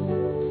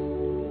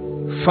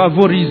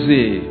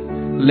favoriser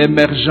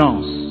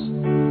l'émergence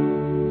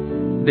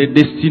des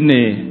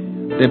destinées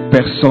des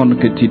personnes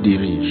que tu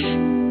diriges?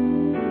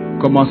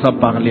 Commence à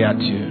parler à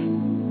Dieu.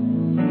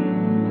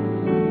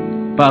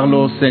 Parle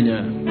au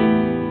Seigneur.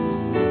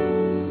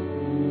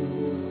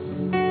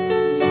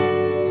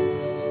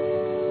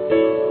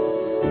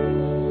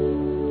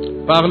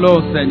 Parle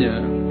au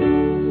Seigneur.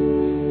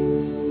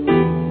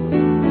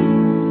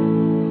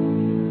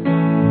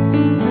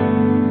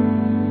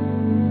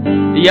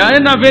 Il y a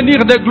un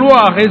avenir de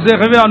gloire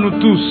réservé à nous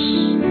tous.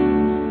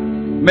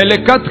 Mais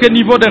les 4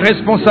 niveaux de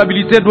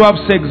responsabilité doivent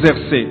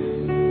s'exercer.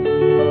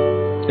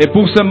 Et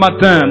pour ce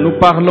matin, nous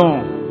parlons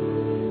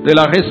de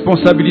la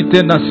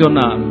responsabilité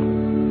nationale.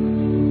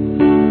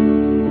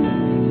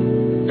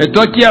 Et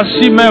toi qui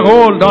assumes un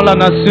rôle dans la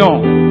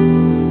nation,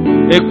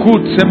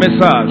 écoute ces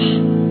messages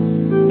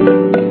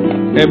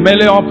et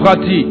mets-les en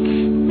pratique.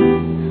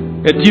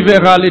 Et tu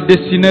verras les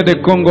destinées des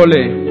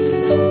Congolais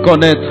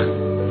connaître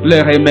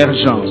leur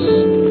émergence.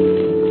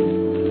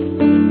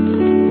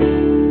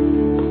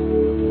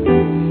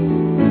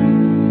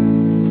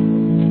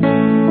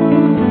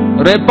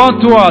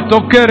 Répands-toi,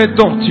 ton cœur est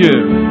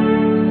tortueux.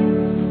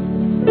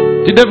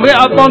 Tu devrais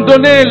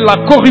abandonner la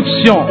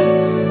corruption,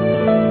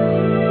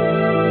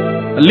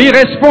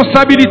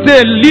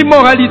 l'irresponsabilité,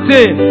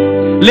 l'immoralité,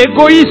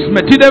 l'égoïsme.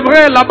 Tu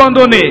devrais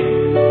l'abandonner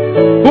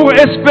pour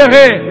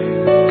espérer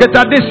que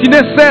ta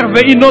destinée serve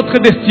une autre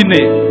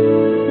destinée.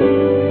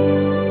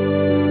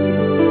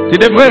 Tu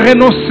devrais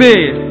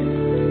renoncer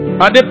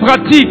à des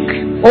pratiques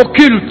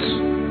occultes,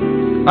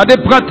 à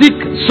des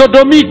pratiques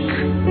sodomiques,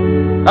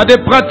 à des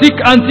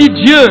pratiques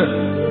anti-Dieu,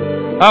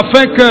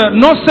 afin que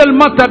non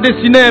seulement ta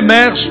destinée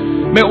émerge,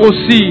 mais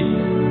aussi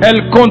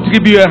elle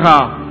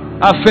contribuera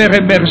à faire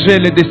émerger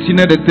les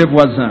destinées de tes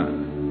voisins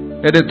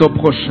et de ton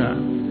prochain.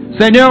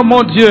 Seigneur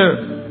mon Dieu,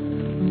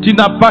 tu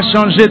n'as pas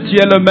changé, tu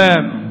es le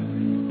même.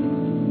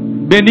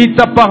 Bénis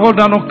ta parole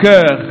dans nos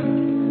cœurs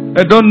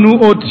et donne-nous,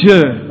 ô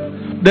Dieu,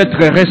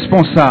 d'être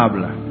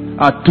responsables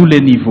à tous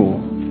les niveaux.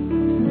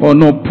 Au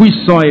nom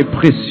puissant et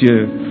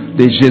précieux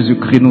de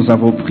Jésus-Christ, nous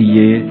avons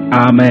prié.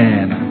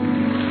 Amen.